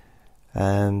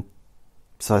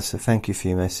 So I said thank you for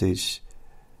your message.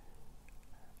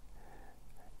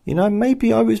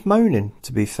 Maybe I was moaning,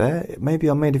 to be fair. Maybe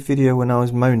I made a video when I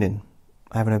was moaning,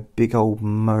 having a big old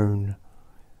moan.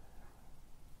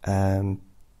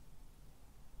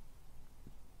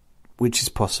 Which is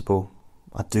possible.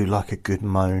 I do like a good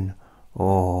moan.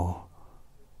 Oh,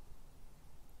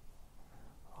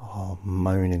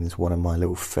 moaning is one of my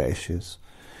little fetishes.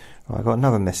 Right, I got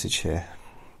another message here.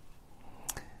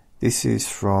 This is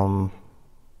from,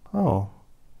 Oh.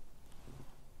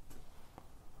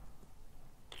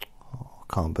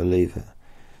 I can't believe it.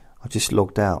 I just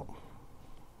logged out.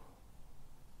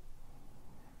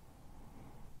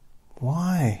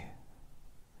 Why?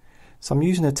 So I'm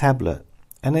using a tablet,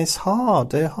 and it's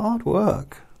hard. They're hard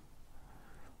work.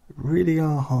 Really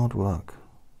are hard work.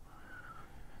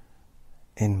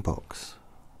 Inbox.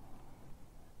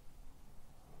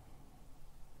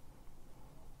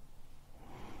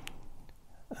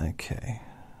 Okay.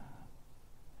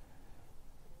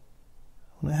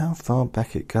 I wonder how far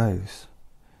back it goes.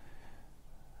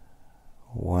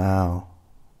 Wow.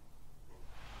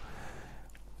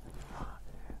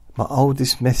 My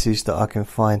oldest message that I can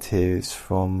find here is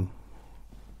from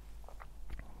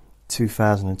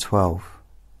 2012.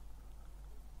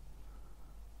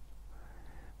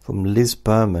 From Liz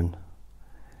Berman,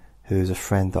 who is a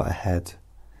friend that I had.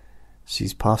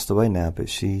 She's passed away now, but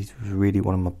she's really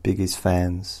one of my biggest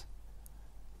fans.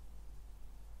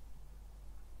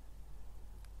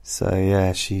 So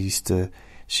yeah, she used to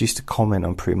comment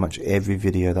on pretty much every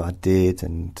video that I did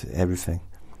and everything.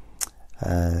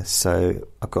 So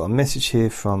I got a message here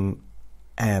from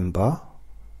Amber.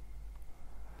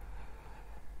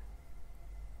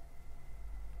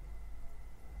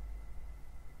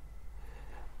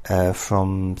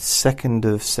 From 2nd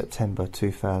of September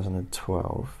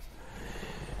 2012.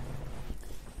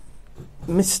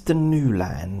 Mr.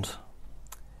 Newland,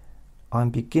 I'm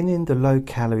beginning the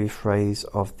low-calorie phase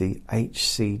of the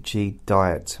HCG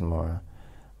diet tomorrow,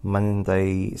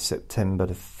 Monday, September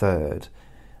the 3rd.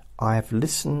 I have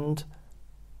listened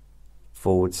 /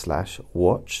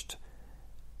 watched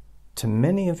to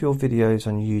many of your videos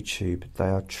on YouTube. They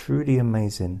are truly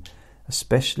amazing,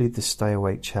 especially the Stay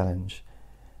Awake Challenge.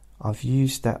 I've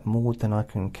used that more than I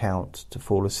can count to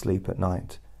fall asleep at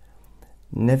night.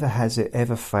 Never has it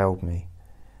ever failed me.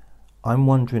 I'm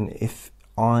wondering if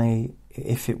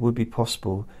it would be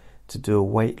possible to do a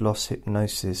weight loss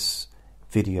hypnosis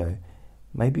video,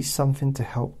 maybe something to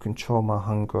help control my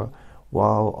hunger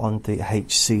while on the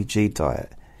HCG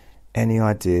diet. Any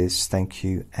ideas? Thank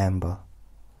you, Amber.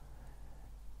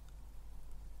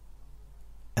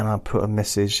 And I put a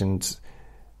message, and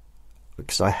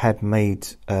because I had made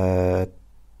I'd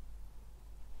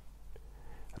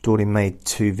already made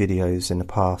 2 videos in the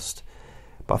past,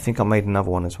 but I think I made another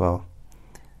one as well.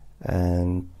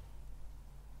 And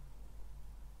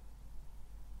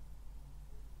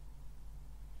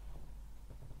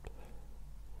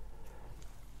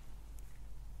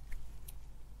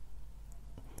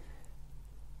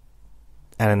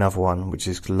another one, which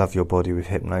is Love Your Body with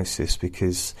Hypnosis,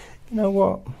 because you know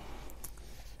what?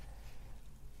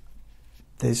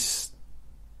 There's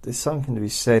something to be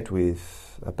said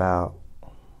about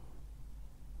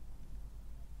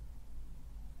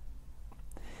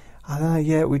I don't know,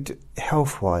 yeah,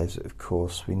 health-wise, of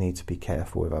course, we need to be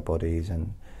careful with our bodies,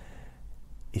 and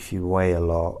if you weigh a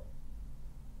lot,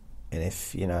 and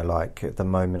if, you know, like at the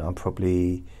moment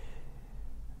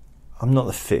I'm not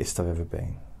the fittest I've ever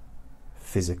been,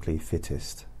 physically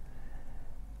fittest.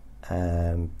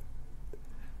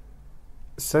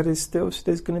 So there's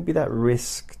going to be that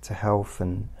risk to health,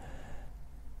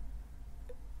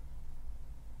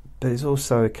 but it's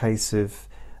also a case of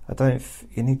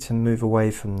you need to move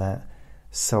away from that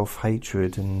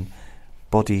self-hatred and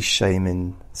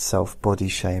self-body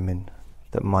shaming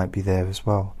that might be there as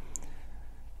well,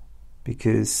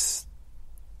 because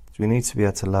we need to be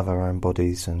able to love our own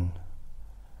bodies, and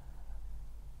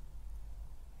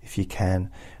if you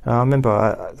can. And I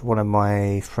remember one of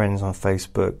my friends on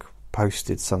Facebook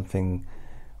posted something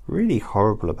really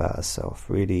horrible about herself,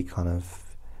 really kind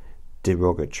of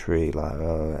derogatory,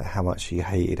 like how much she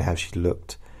hated how she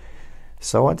looked.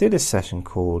 So I did a session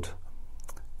called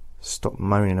Stop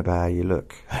Moaning About How You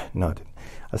Look. No, I didn't.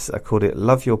 I called it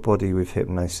Love Your Body with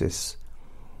Hypnosis,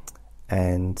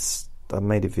 and I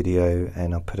made a video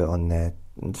and I put it on there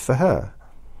for her.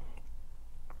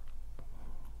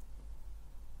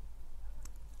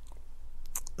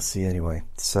 See, anyway,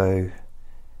 so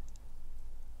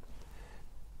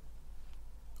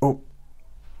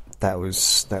that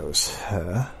was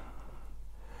her.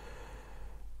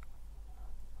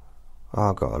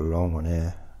 I got a long one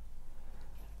here.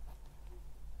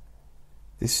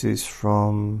 This is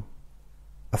from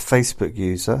a Facebook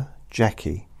user,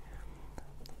 Jackie.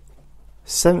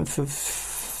 7th of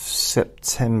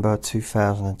September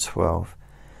 2012.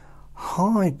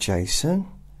 Hi Jason,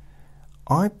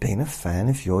 I've been a fan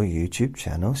of your YouTube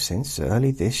channel since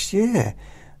early this year,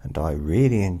 and I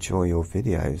really enjoy your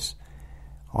videos.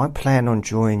 I plan on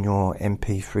joining your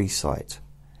MP3 site.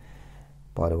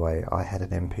 By the way, I had an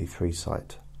MP3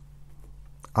 site.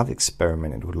 I've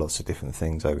experimented with lots of different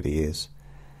things over the years,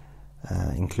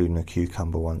 including a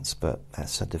cucumber once, but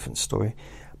that's a different story.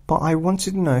 But I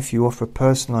wanted to know if you offer a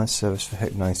personalised service for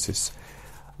hypnosis,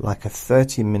 like a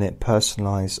 30-minute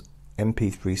personalised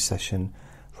MP3 session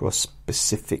for a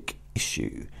specific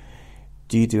issue.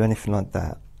 Do you do anything like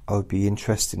that? I would be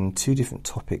interested in 2 different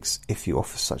topics if you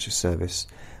offer such a service.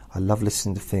 I love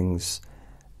listening to things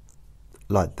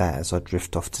like that as I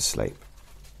drift off to sleep.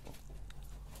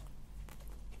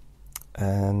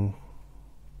 And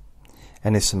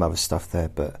there's some other stuff there,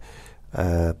 but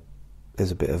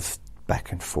there's a bit of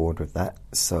back and forward with that.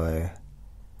 So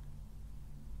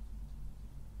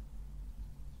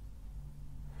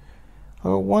I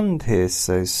got one here,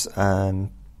 says a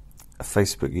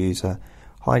Facebook user,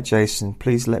 "Hi Jason,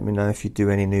 please let me know if you do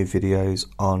any new videos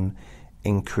on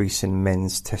increasing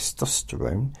men's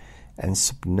testosterone and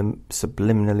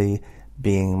subliminally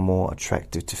being more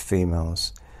attractive to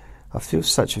females. I feel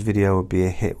such a video would be a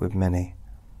hit with many."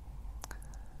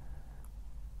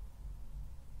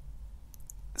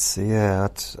 So yeah,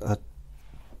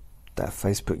 that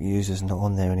Facebook user's not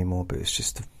on there anymore, but it's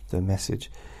just the message.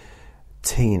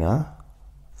 Tina,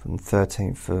 from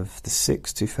 13th of the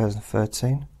 6th,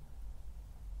 2013.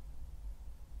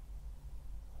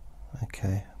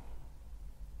 Okay.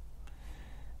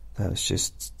 That was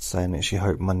just saying that she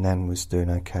hoped my nan was doing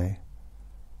okay.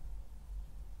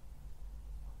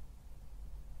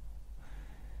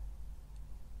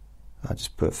 I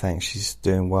just put thanks, she's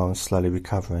doing well and slowly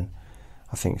recovering.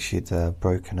 I think she'd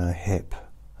broken her hip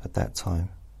at that time.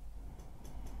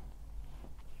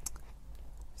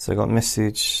 So I got a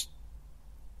message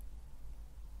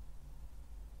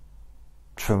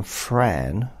from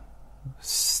Fran,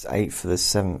 8th of the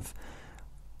 7th.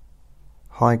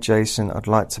 "Hi Jason, I'd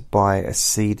like to buy a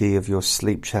CD of your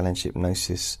sleep challenge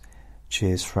hypnosis.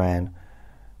 Cheers, Fran."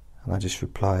 And I just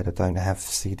replied, "I don't have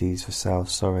CDs for sale,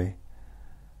 sorry."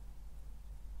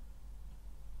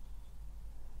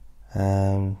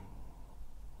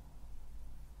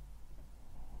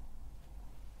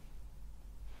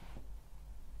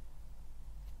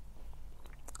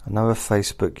 Another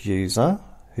Facebook user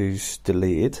who's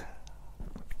deleted,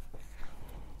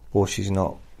 or she's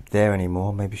not there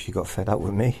anymore, maybe she got fed up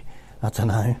with me, I don't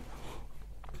know.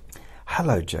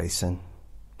 "Hello Jason,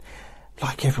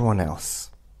 like everyone else,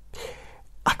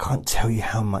 I can't tell you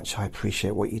how much I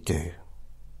appreciate what you do.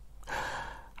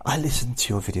 I listen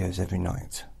to your videos every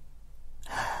night.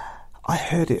 I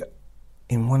heard it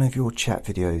in one of your chat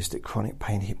videos that chronic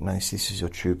pain hypnosis is your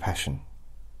true passion.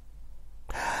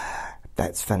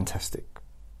 That's fantastic.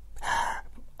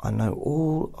 I know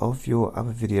all of your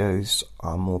other videos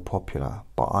are more popular,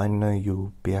 but I know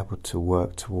you'll be able to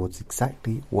work towards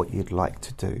exactly what you'd like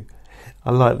to do."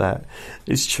 I like that.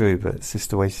 It's true, but it's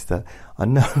just the way she's that. I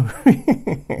know.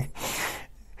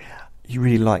 You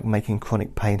really like making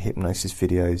chronic pain hypnosis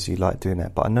videos, you like doing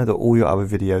that, but I know that all your other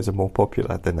videos are more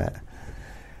popular than that.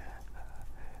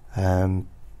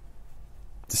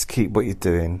 Just keep what you're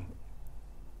doing.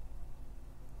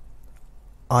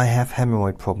 I have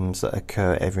hemorrhoid problems that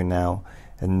occur every now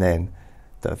and then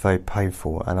that are very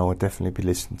painful, and I will definitely be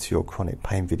listening to your chronic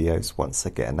pain videos once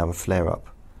I get another flare-up.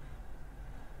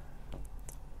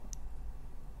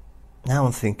 Now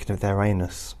I'm thinking of their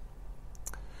anus.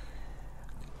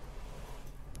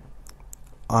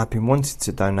 I've been wanting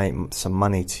to donate some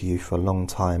money to you for a long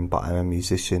time, but I'm a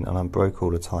musician and I'm broke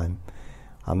all the time.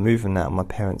 I'm moving out of my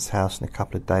parents' house in a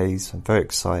couple of days. I'm very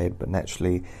excited, but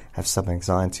naturally have some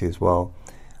anxiety as well.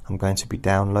 I'm going to be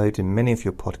downloading many of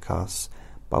your podcasts,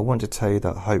 but I want to tell you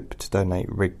that I hope to donate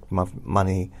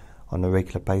money on a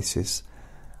regular basis.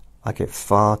 I get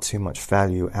far too much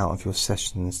value out of your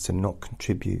sessions to not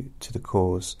contribute to the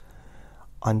cause.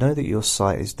 I know that your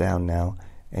site is down now,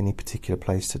 any particular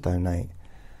place to donate.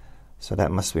 So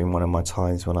that must have been one of my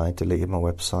times when I deleted my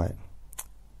website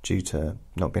due to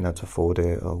not being able to afford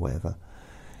it or whatever.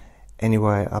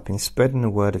 Anyway, I've been spreading the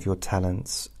word of your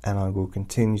talents, and I will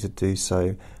continue to do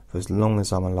so for as long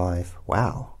as I'm alive.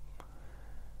 Wow.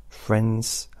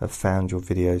 Friends have found your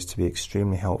videos to be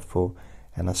extremely helpful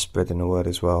and are spreading the word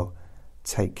as well.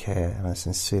 Take care, and I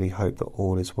sincerely hope that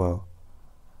all is well.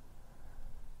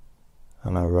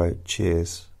 And I wrote,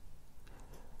 cheers.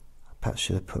 I perhaps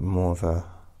should have put more of a...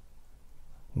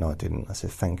 No, I didn't. I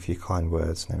said thank you for your kind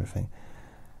words and everything.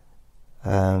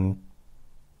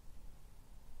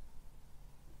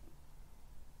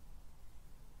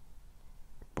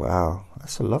 Wow,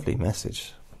 that's a lovely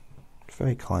message.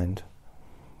 Very kind.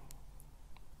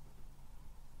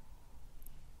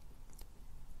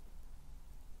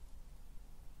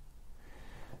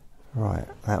 Right,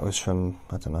 that was from,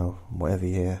 I don't know, whatever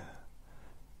year.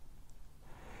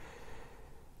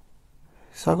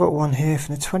 So I got one here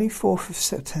from the 24th of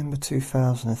September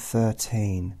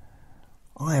 2013.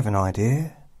 I have an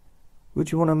idea.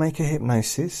 Would you want to make a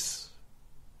hypnosis?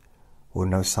 Or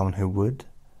know someone who would?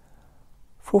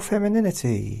 For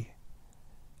femininity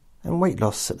and weight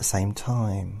loss at the same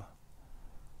time.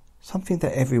 Something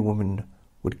that every woman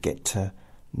would get to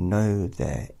know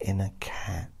their inner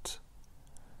cat.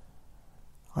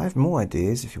 I have more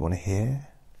ideas if you want to hear.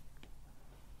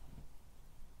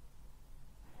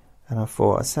 And I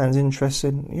thought, that sounds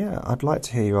interesting. Yeah, I'd like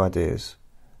to hear your ideas.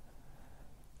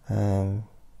 Wonder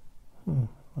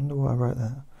why I wrote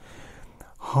that.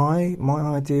 Hi, my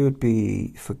idea would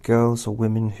be for girls or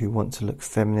women who want to look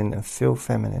feminine and feel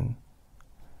feminine.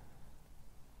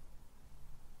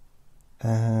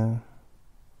 Okay,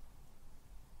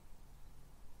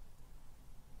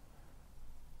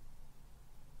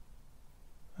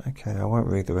 I won't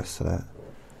read the rest of that.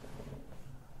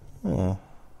 Yeah.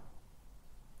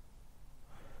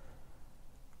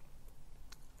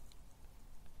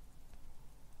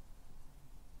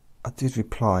 I did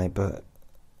reply, but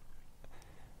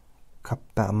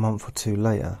about a month or two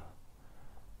later.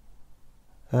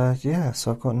 Yeah,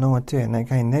 so I've got no idea. And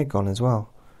again, they're gone as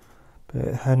well.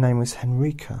 But her name was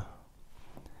Henrika.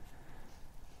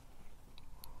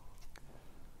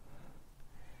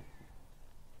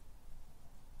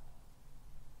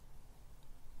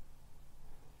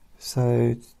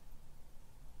 So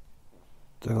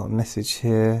I got a message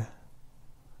here.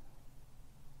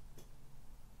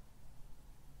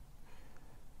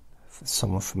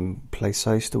 Someone from a place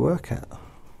I used to work at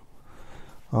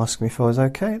asking me if I was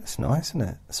okay. That's nice, isn't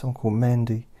it? Someone called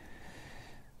Mandy.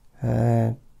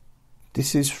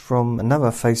 This is from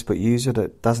another Facebook user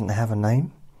that doesn't have a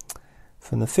name.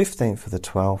 From the 15th of the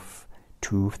 12th,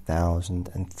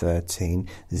 2013,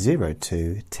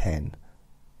 02:10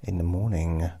 in the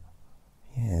morning.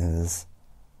 Yes.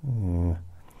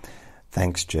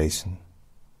 Thanks, Jason.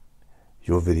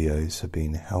 Your videos have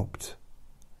been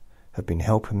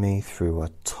helping me through a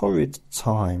torrid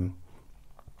time.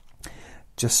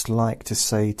 Just like to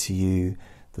say to you,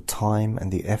 the time and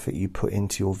the effort you put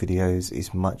into your videos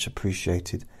is much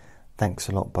appreciated. Thanks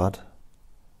a lot, bud.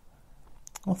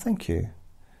 Oh, thank you.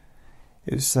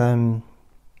 It was, I'm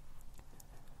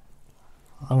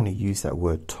going to use that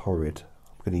word torrid.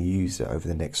 I'm going to use it over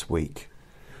the next week.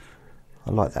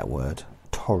 I like that word,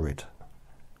 torrid.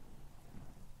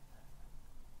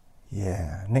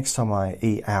 Yeah, next time I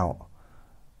eat out,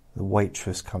 the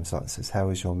waitress comes up and says, "How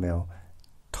was your meal?"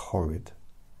 Torrid.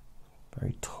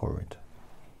 Very torrid.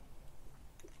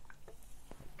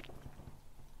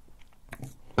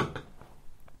 I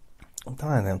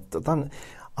don't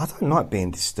like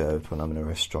being disturbed when I'm in a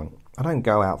restaurant. I don't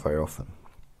go out very often.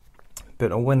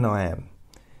 But when I am,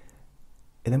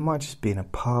 and it might just be in a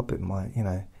pub, it might,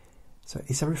 so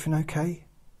is everything okay?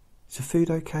 Is the food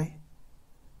okay?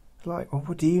 Like, well,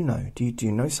 what do you know? Do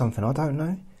you know something I don't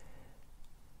know?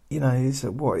 Is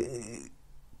it what? Are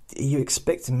you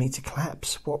expecting me to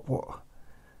collapse? What?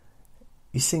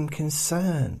 You seem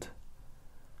concerned.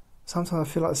 Sometimes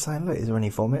I feel like saying, look, is there any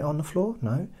vomit on the floor?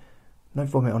 No. No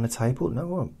vomit on the table? No.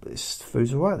 Well,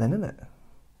 food's alright then, isn't it?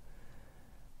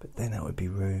 But then that would be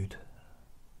rude.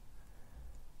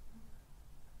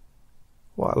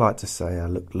 What I like to say, I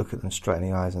look at them straight in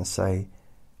the eyes and say,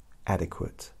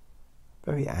 adequate.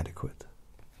 Very adequate.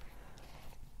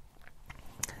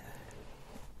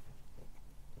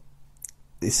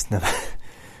 It's never.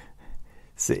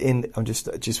 So I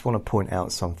just want to point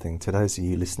out something to those of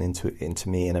you listening to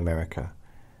me in America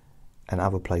and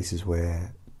other places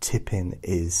where tipping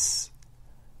is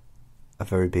a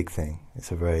very big thing.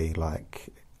 It's a very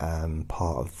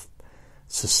part of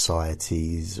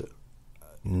society's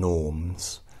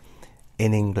norms.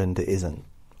 In England, it isn't.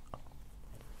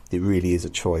 It really is a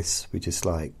choice. We just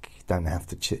don't have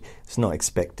to. It's not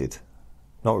expected.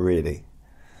 Not really.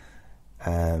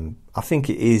 I think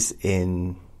it is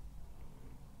in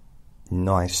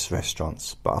nice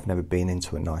restaurants, but I've never been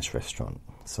into a nice restaurant.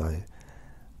 So,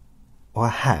 I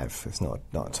have. It's not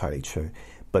totally true,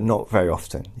 but not very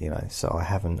often, So I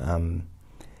haven't.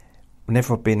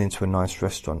 Whenever I've been into a nice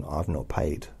restaurant, I've not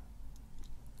paid.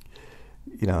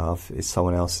 It's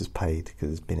someone else has paid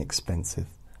because it's been expensive.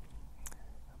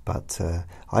 But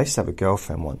I used to have a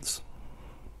girlfriend once.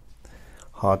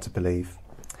 Hard to believe.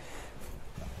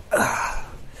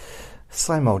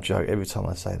 Same old joke every time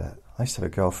I say that. I used to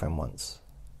have a girlfriend once.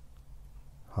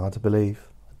 Hard to believe.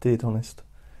 I did, honest.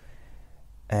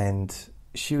 And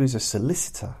she was a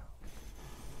solicitor.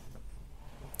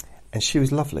 And she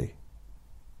was lovely.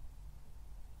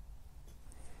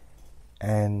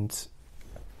 And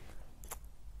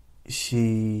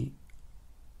she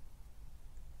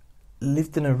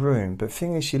lived in a room, but the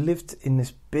thing is, she lived in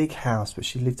this big house, but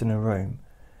she lived in a room,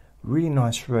 really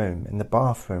nice room, and the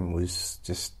bathroom was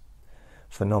just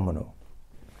phenomenal.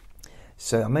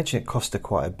 So I mentioned it cost her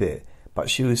quite a bit, but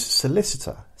she was a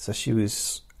solicitor, so she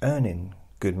was earning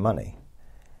good money.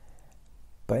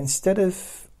 But instead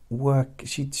of work,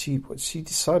 she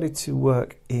decided to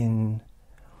work in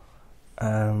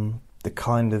the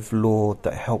kind of law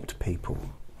that helped people.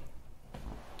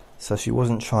 So she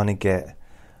wasn't trying to get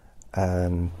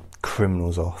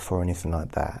criminals off or anything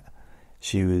like that.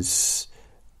 She was,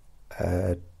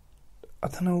 I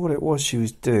don't know what it was she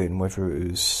was doing, whether it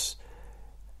was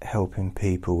helping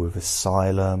people with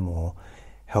asylum or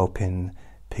helping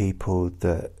people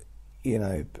that, you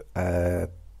know,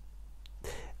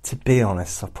 to be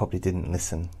honest, I probably didn't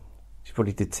listen. She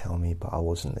probably did tell me, but I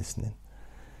wasn't listening.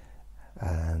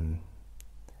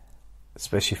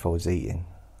 Especially if I was eating.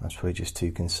 I was probably just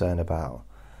too concerned about,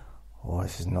 oh,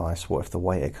 this is nice. What if the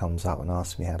waiter comes up and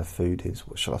asks me how the food is?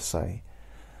 What shall I say?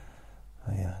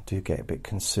 Yeah, I do get a bit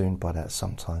consumed by that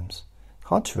sometimes.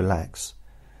 Hard to relax.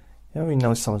 You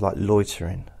know someone's like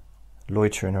loitering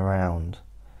around.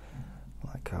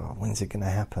 Like, oh, when's it going to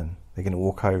happen? They're going to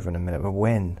walk over in a minute. But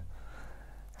when?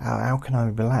 How can I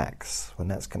relax when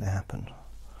that's going to happen?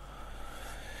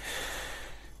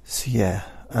 So yeah,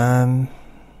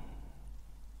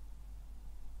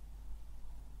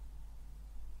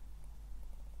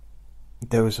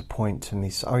 there was a point to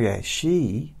me. Oh yeah,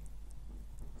 she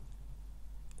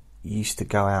used to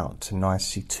go out to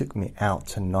she took me out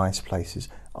to nice places.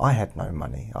 I had no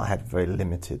money. I had very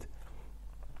limited.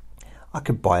 I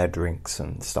could buy her drinks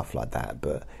and stuff like that,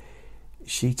 but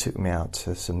she took me out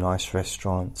to some nice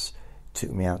restaurants,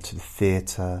 took me out to the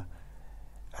theatre.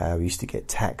 We used to get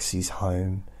taxis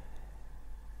home.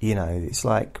 You know, it's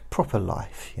like proper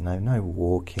life, you know, no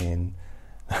walking,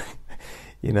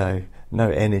 you know, no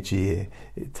energy,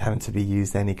 having to be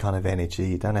used any kind of energy.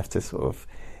 You don't have to sort of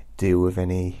deal with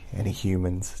any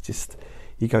humans. Just,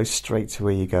 you go straight to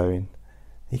where you're going.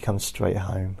 You come straight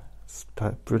home. It's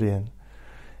brilliant.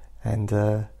 And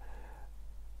I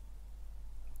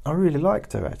really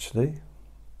liked her, actually.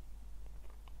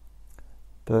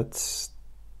 But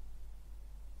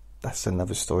that's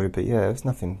another story. But yeah, it's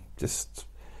nothing, just...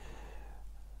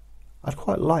 I'd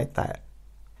quite like that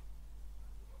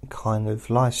kind of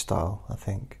lifestyle, I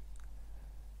think.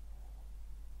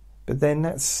 But then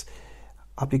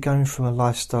I'd be going from a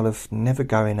lifestyle of never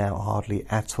going out hardly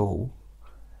at all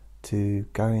to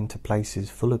going to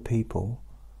places full of people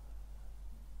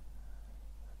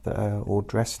that are all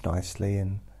dressed nicely,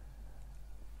 and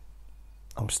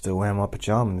I'm still wearing my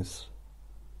pyjamas.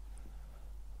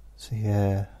 So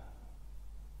yeah.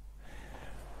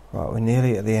 Right, we're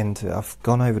nearly at the end. I've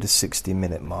gone over the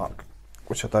 60-minute mark,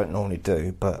 which I don't normally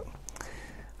do, but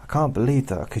I can't believe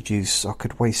that I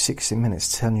could waste 60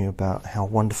 minutes telling you about how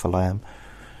wonderful I am.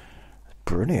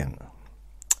 Brilliant.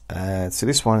 So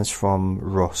this one is from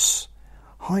Ross.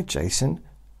 Hi Jason,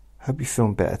 hope you're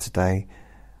feeling better today.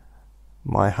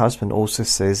 My husband also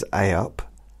says A up,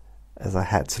 as I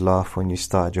had to laugh when you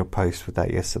started your post with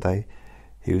that yesterday.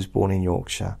 He was born in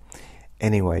Yorkshire.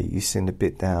 Anyway, you seemed a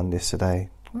bit down yesterday.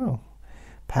 Well,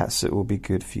 perhaps it will be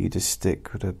good for you to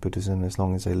stick with Buddhism as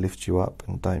long as they lift you up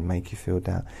and don't make you feel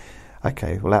down.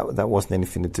 Okay, well that wasn't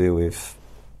anything to do with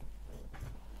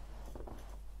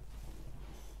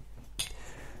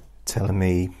telling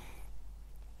me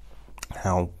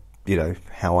how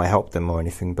I helped them or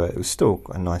anything, but it was still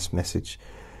a nice message.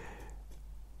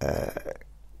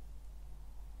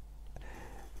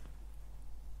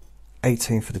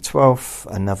 18th of the 12th,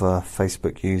 another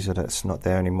Facebook user that's not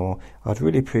there anymore. I'd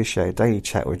really appreciate a daily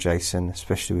chat with Jason,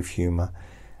 especially with humour.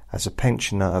 As a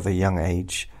pensioner of a young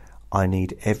age, I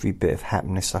need every bit of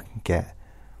happiness I can get.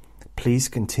 Please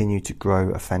continue to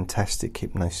grow a fantastic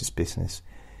hypnosis business.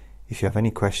 If you have any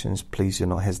questions, please do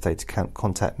not hesitate to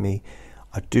contact me.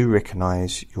 I do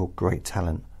recognise your great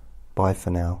talent. Bye for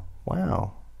now.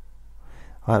 Wow.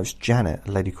 Oh, it was Janet,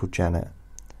 a lady called Janet.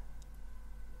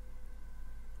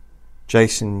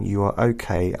 Jason, you are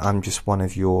okay. I'm just one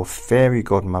of your fairy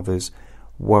godmothers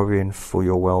worrying for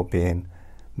your well-being.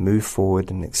 Move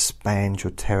forward and expand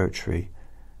your territory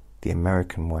the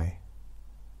American way.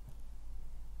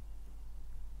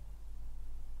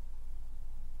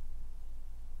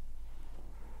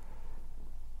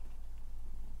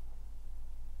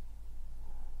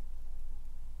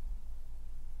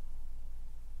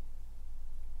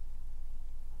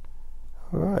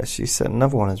 Alright, she sent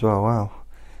another one as well. Wow.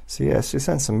 So yeah, she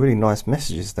sent some really nice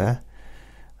messages there.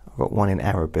 I've got one in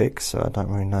Arabic, so I don't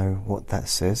really know what that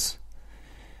says.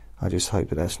 I just hope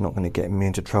that that's not going to get me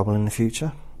into trouble in the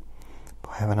future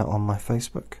by having it on my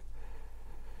Facebook.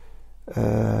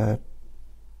 Another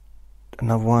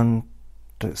one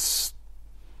that's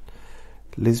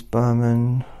Liz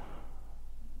Berman.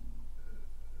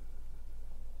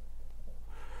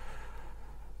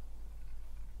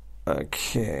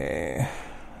 Okay.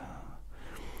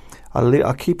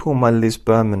 I keep all my Liz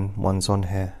Berman ones on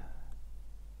here.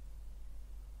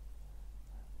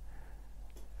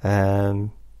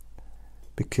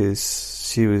 Because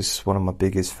she was one of my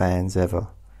biggest fans ever.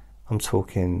 I'm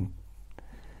talking,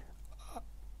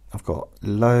 I've got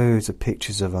loads of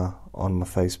pictures of her on my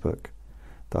Facebook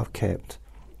that I've kept,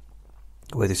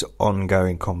 with this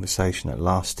ongoing conversation that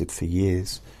lasted for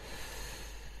years.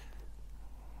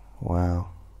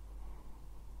 Wow.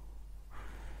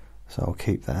 So I'll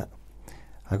keep that.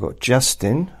 I got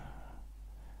Justin.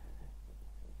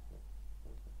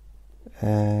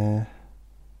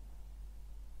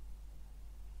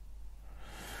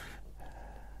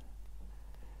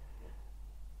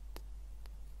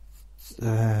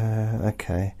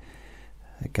 Okay.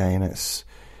 Again, it's.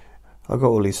 I got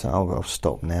all these. I'll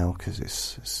stop now because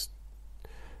it's.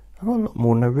 I got a lot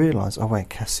more than I realised. Oh wait,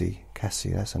 Cassie,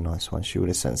 that's a nice one. She would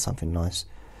have sent something nice.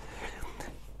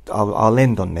 I'll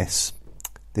end on this.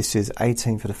 This is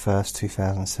 18th of the 1st,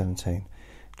 2017.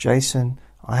 Jason,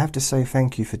 I have to say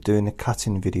thank you for doing the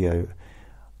cutting video.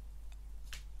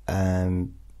 I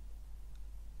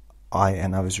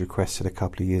and others requested a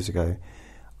couple of years ago.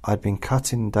 I'd been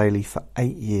cutting daily for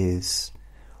 8 years,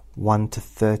 1 to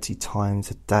 30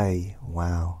 times a day.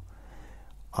 Wow.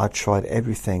 I tried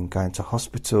everything, going to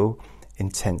hospital,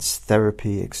 intense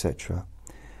therapy, etc.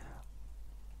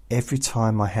 Every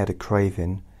time I had a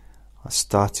craving, I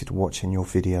started watching your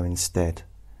video instead.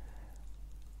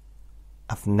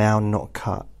 I've now not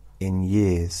cut in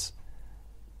years,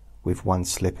 with one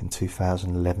slip in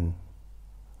 2011.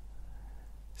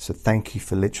 So thank you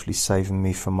for literally saving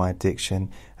me from my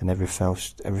addiction and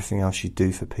everything else you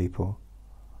do for people.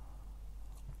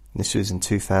 This was in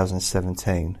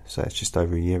 2017, so it's just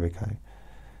over a year ago.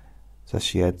 So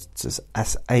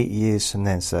that's 8 years from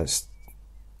then, so it's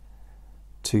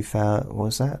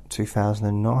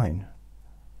 2009.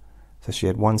 So she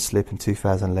had one slip in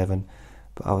 2011,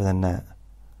 but other than that,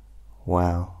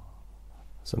 wow,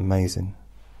 it's amazing.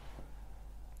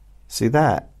 See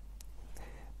that?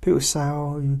 People say,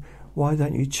 oh, why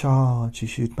don't you charge? You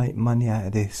should make money out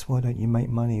of this. Why don't you make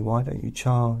money? Why don't you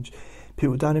charge?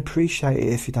 People don't appreciate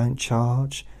it if you don't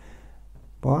charge.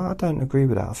 Well, I don't agree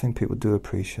with that. I think people do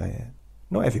appreciate it.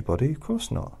 Not everybody, of course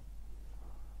not.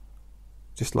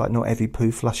 Just like not every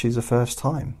poo flushes the first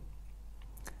time.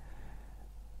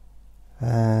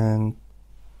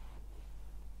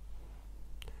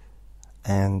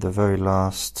 And the very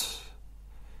last,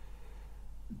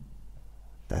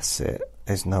 that's it.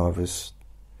 There's no others.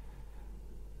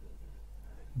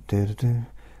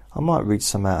 I might read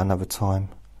some out another time.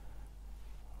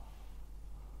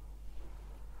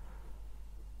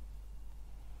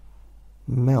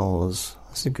 Mills,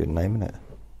 that's a good name, isn't it?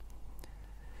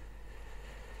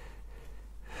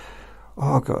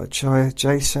 Oh, I've got a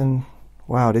Jason.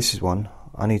 Wow, this is one.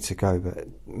 I need to go, but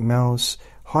Mills.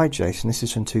 Hi Jason, this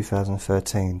is from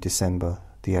 2013, December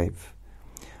the 8th.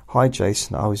 Hi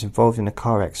Jason, I was involved in a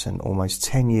car accident almost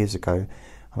 10 years ago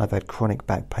and I've had chronic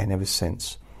back pain ever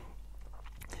since.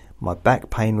 My back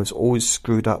pain was always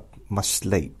screwed up my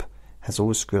sleep,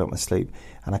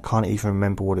 and I can't even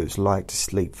remember what it was like to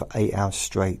sleep for 8 hours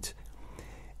straight.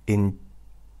 In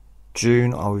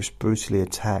June I was brutally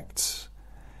attacked.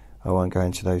 I won't go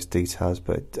into those details,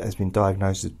 but it has been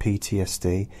diagnosed with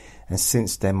PTSD, and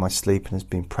since then my sleeping has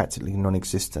been practically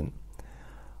non-existent.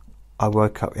 I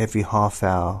woke up every half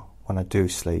hour when I do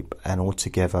sleep, and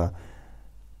altogether,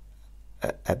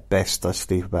 at best, I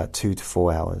sleep about 2 to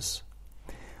 4 hours.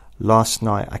 Last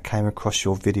night I came across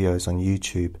your videos on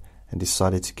YouTube and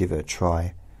decided to give it a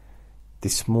try.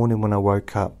 This morning when I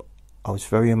woke up, I was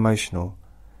very emotional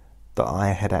that I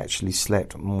had actually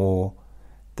slept more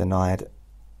than I had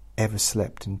ever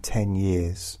slept in 10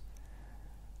 years.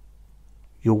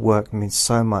 Your work means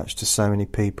so much to so many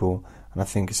people, and I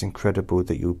think it's incredible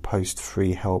that you post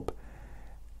free help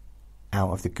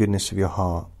out of the goodness of your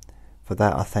heart. For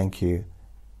that I thank you.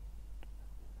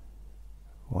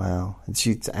 Wow. And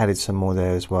she added some more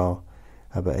there as well.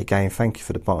 But again, thank you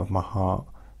for the bottom of my heart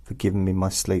for giving me my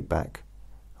sleep back.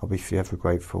 I'll be forever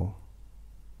grateful.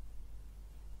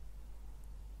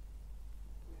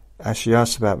 She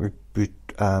asked about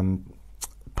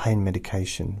pain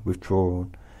medication withdrawal,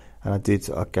 and I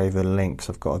gave her links.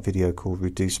 I've got a video called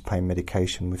Reduce Pain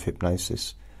Medication with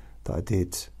Hypnosis that I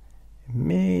did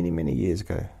many years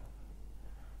ago.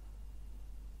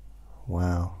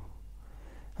 Wow.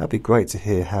 That'd be great to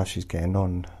hear how she's getting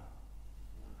on.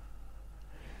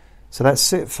 So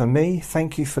that's it for me.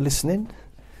 Thank you for listening.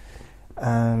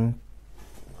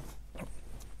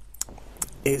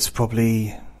 It's probably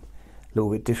a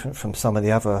little bit different from some of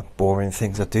the other boring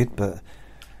things I did, but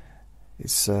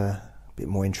it's a bit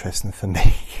more interesting for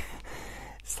me.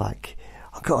 It's like,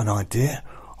 I've got an idea.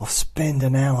 I'll spend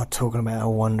an hour talking about how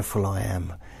wonderful I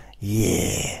am.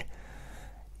 Yeah,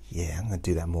 I'm going to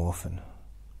do that more often.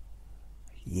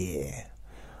 Yeah.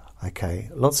 Okay,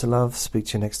 lots of love. Speak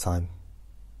to you next time.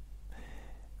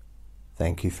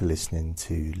 Thank you for listening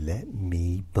to Let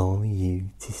Me Bore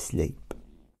You to Sleep.